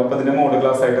തന്നെയാണല്ലോ, അപ്പൊ അതിന്റെ മോഡ്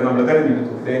ക്ലാസ് ആയിട്ട് നമ്മൾ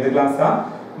തിരഞ്ഞെടുത്തു. ഏത് ക്ലാസ്സാ?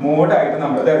 മോഡായിട്ട്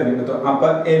നമ്മൾ തിരഞ്ഞെടുത്തു. അപ്പൊ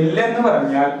L എന്ന്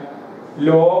പറഞ്ഞാൽ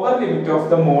lower limit of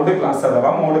the mode class,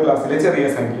 അഥവാ മോഡ് ക്ലാസ്സിലെ ചെറിയ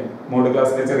സംഖ്യ. മോഡ്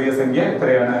ക്ലാസ്സിലെ ചെറിയ സംഖ്യ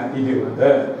എത്രയാണ്?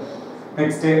 20.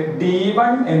 നെക്സ്റ്റ്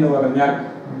D1 എന്ന് പറഞ്ഞാൽ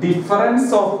difference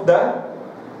of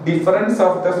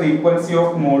the frequency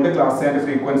of mode class and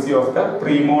frequency of the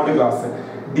pre mode class.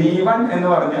 D1 എന്ന്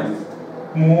പറഞ്ഞാൽ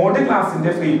മോഡ്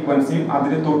ക്ലാസിന്റെ ഫ്രീക്വൻസിയും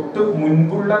അതിന് തൊട്ട്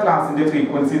മുൻപുള്ള ക്ലാസിന്റെ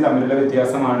ഫ്രീക്വൻസിയും തമ്മിലുള്ള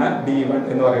വ്യത്യാസമാണ് D1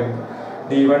 എന്ന് പറയുന്നത്.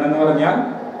 D1 എന്ന് പറഞ്ഞാൽ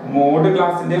മോഡ്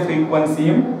ക്ലാസിന്റെ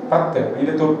ഫ്രീക്വൻസിയും 10,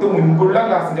 അതിന്റെ തൊട്ട് മുൻപുള്ള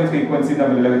ക്ലാസിന്റെ ഫ്രീക്വൻസിയും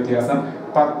തമ്മിലുള്ള വ്യത്യാസം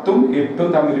 10ഉം 8ഉം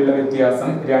തമ്മിലുള്ള വ്യത്യാസം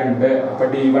 2. അപ്പൊ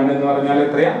D1 എന്ന് പറഞ്ഞാൽ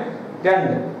എത്രയാ?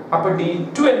 2. അപ്പൊ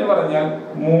D2 എന്ന് പറഞ്ഞാൽ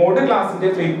മോഡ് ക്ലാസിന്റെ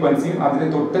ഫ്രീക്വൻസിയും അതിന്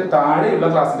തൊട്ട് താഴെയുള്ള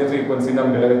ക്ലാസിന്റെ ഫ്രീക്വൻസിയും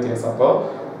തമ്മിലുള്ള വ്യത്യാസം. അപ്പൊ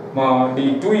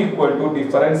D2 equal to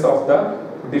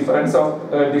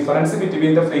difference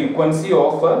between the frequency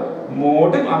of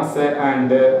mode class and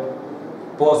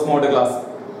post mode class.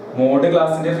 Mode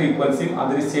ക്ലാസിന്റെ ഫ്രീക്വൻസിയും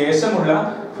അതിനുശേഷമുള്ള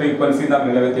ഫ്രീക്വൻസിയും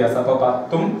തമ്മിലുള്ള വ്യത്യാസം. അപ്പൊ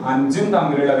 10ഉം 5ഉം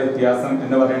തമ്മിലുള്ള വ്യത്യാസം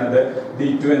എന്ന് പറയുന്നത്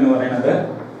D2 എന്ന് പറയുന്നത്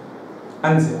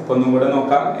 5. അപ്പോൾ ഒന്നും കൂടെ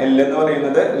നോക്കാം. L എന്ന്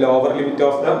പറയുന്നത് lower limit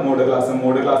of the mode class,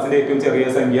 mode ക്ലാസിന്റെ ഏറ്റവും ചെറിയ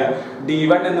സംഖ്യ.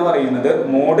 D1 എന്ന് പറയുന്നത്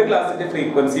മോഡ് ക്ലാസിന്റെ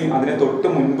ഫ്രീക്വൻസിയും അതിന് തൊട്ട്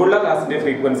മുൻപുള്ള ക്ലാസിന്റെ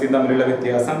ഫ്രീക്വൻസിയും തമ്മിലുള്ള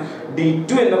വ്യത്യാസം.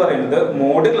 D2 എന്ന് പറയുന്നത്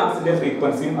മോഡ് ക്ലാസിന്റെ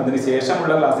ഫ്രീക്വൻസിയും അതിന്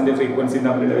ശേഷമുള്ള ക്ലാസിന്റെ ഫ്രീക്വൻസിയും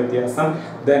തമ്മിലുള്ള വ്യത്യാസം.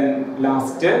 Then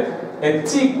last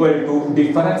H equal to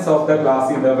difference of the class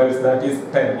intervals, that is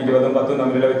 10. 20 ഉം 10 ഉം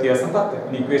തമ്മിലുള്ള വ്യത്യാസം 10.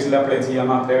 ഇക്വേഷനിൽ അപ്ലൈ ചെയ്യാൻ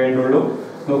മാത്രമേ വേണ്ടുള്ളൂ.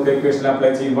 നോക്കുക, ഇക്വേഷനിൽ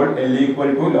അപ്ലൈ ചെയ്യുമ്പോൾ L equal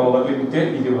to lower limit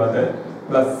 20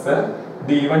 plus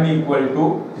D1 equal to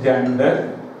 2,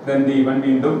 then D1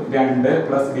 വീണ്ടും 2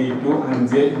 പ്ലസ് D2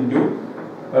 5 ഇൻറ്റു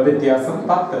വ്യത്യാസം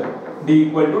 10. D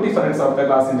equal to difference of the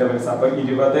class intervals. അപ്പോൾ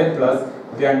 20 പ്ലസ്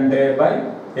 2/7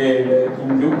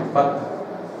 ഇൻറ്റു 10.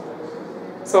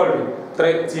 സോൾവ് ഇത്ര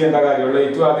ചെയ്യേണ്ട കാര്യമുള്ളൂ.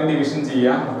 ഏറ്റവും ആദ്യം ഡിവിഷൻ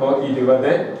ചെയ്യാം. അപ്പോൾ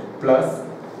 20 പ്ലസ്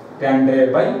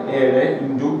 2/7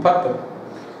 ഇൻറ്റു 10.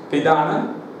 ഇതാണ്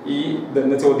ഈ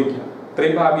ഇതെന്ന് ചോദിക്കുക.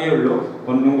 ഇത്രയും ഭാഗ്യേ ഉള്ളൂ.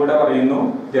 ഒന്നും കൂടെ പറയുന്നു,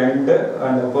 2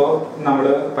 അപ്പോൾ നമ്മൾ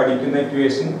പഠിക്കുന്ന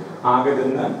ഇക്വേഷൻ ആകെ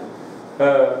നിന്ന്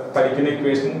പഠിക്കുന്ന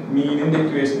ഇക്വേഷൻ മീനിന്റെ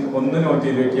ഇക്വേഷൻ ഒന്ന് നോട്ട്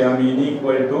ചെയ്ത് വെക്കുക. Mean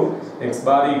equal to X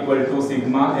bar equal to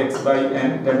sigma X by N.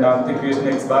 രണ്ടാമത്തെ equation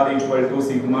X bar equal to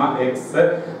sigma X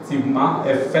sigma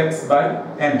F X by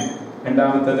N.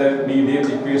 രണ്ടാമത്തത് മീഡിയൻ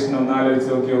ഇക്വേഷൻ ഒന്ന് ആലോചിച്ച്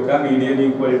നോക്കി നോക്കുക. Median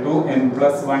equal to N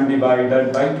plus 1 divided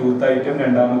by 2th item.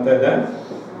 രണ്ടാമത്തേത്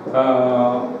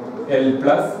L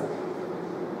plus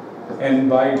n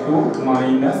by 2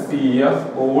 minus CF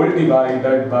all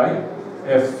divided by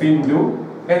F into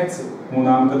H.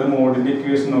 മൂന്നാമത്തത് മോഡിന്റെ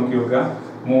equation നോക്കി നോക്കുക.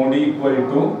 Mode equal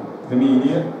to the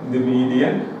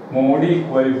median mode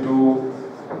equal to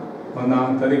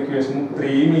ഒന്നാമത്തത് equation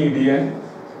 3 median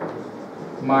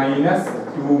minus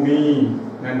 2 mean.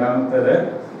 രണ്ടാമത്തത്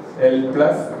L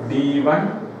plus D1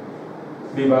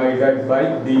 divided by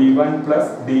D1 plus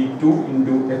D2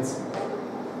 into H.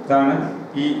 ഇതാണ്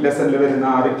ഈ ലെസണിൽ വരുന്ന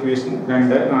 6 equation.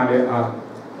 2, 4, 6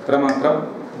 ഇത്ര മാത്രം.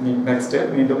 നെക്സ്റ്റ്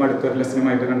വീണ്ടും അടുത്തൊരു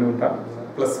ലെസനുമായിട്ട് കണ്ടുമുട്ടാം.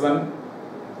 +1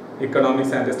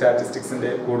 ഇക്കണോമിക്സ് ആൻഡ്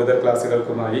സ്റ്റാറ്റിസ്റ്റിക്സിൻ്റെ കൂടുതൽ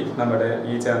ക്ലാസ്സുകൾക്കുമായി നമ്മുടെ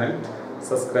ഈ ചാനൽ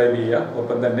സബ്സ്ക്രൈബ് ചെയ്യുക.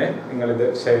 ഒപ്പം തന്നെ നിങ്ങളിത്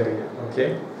ഷെയർ ചെയ്യുക. Okay,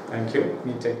 thank you.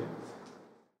 മീറ്റ്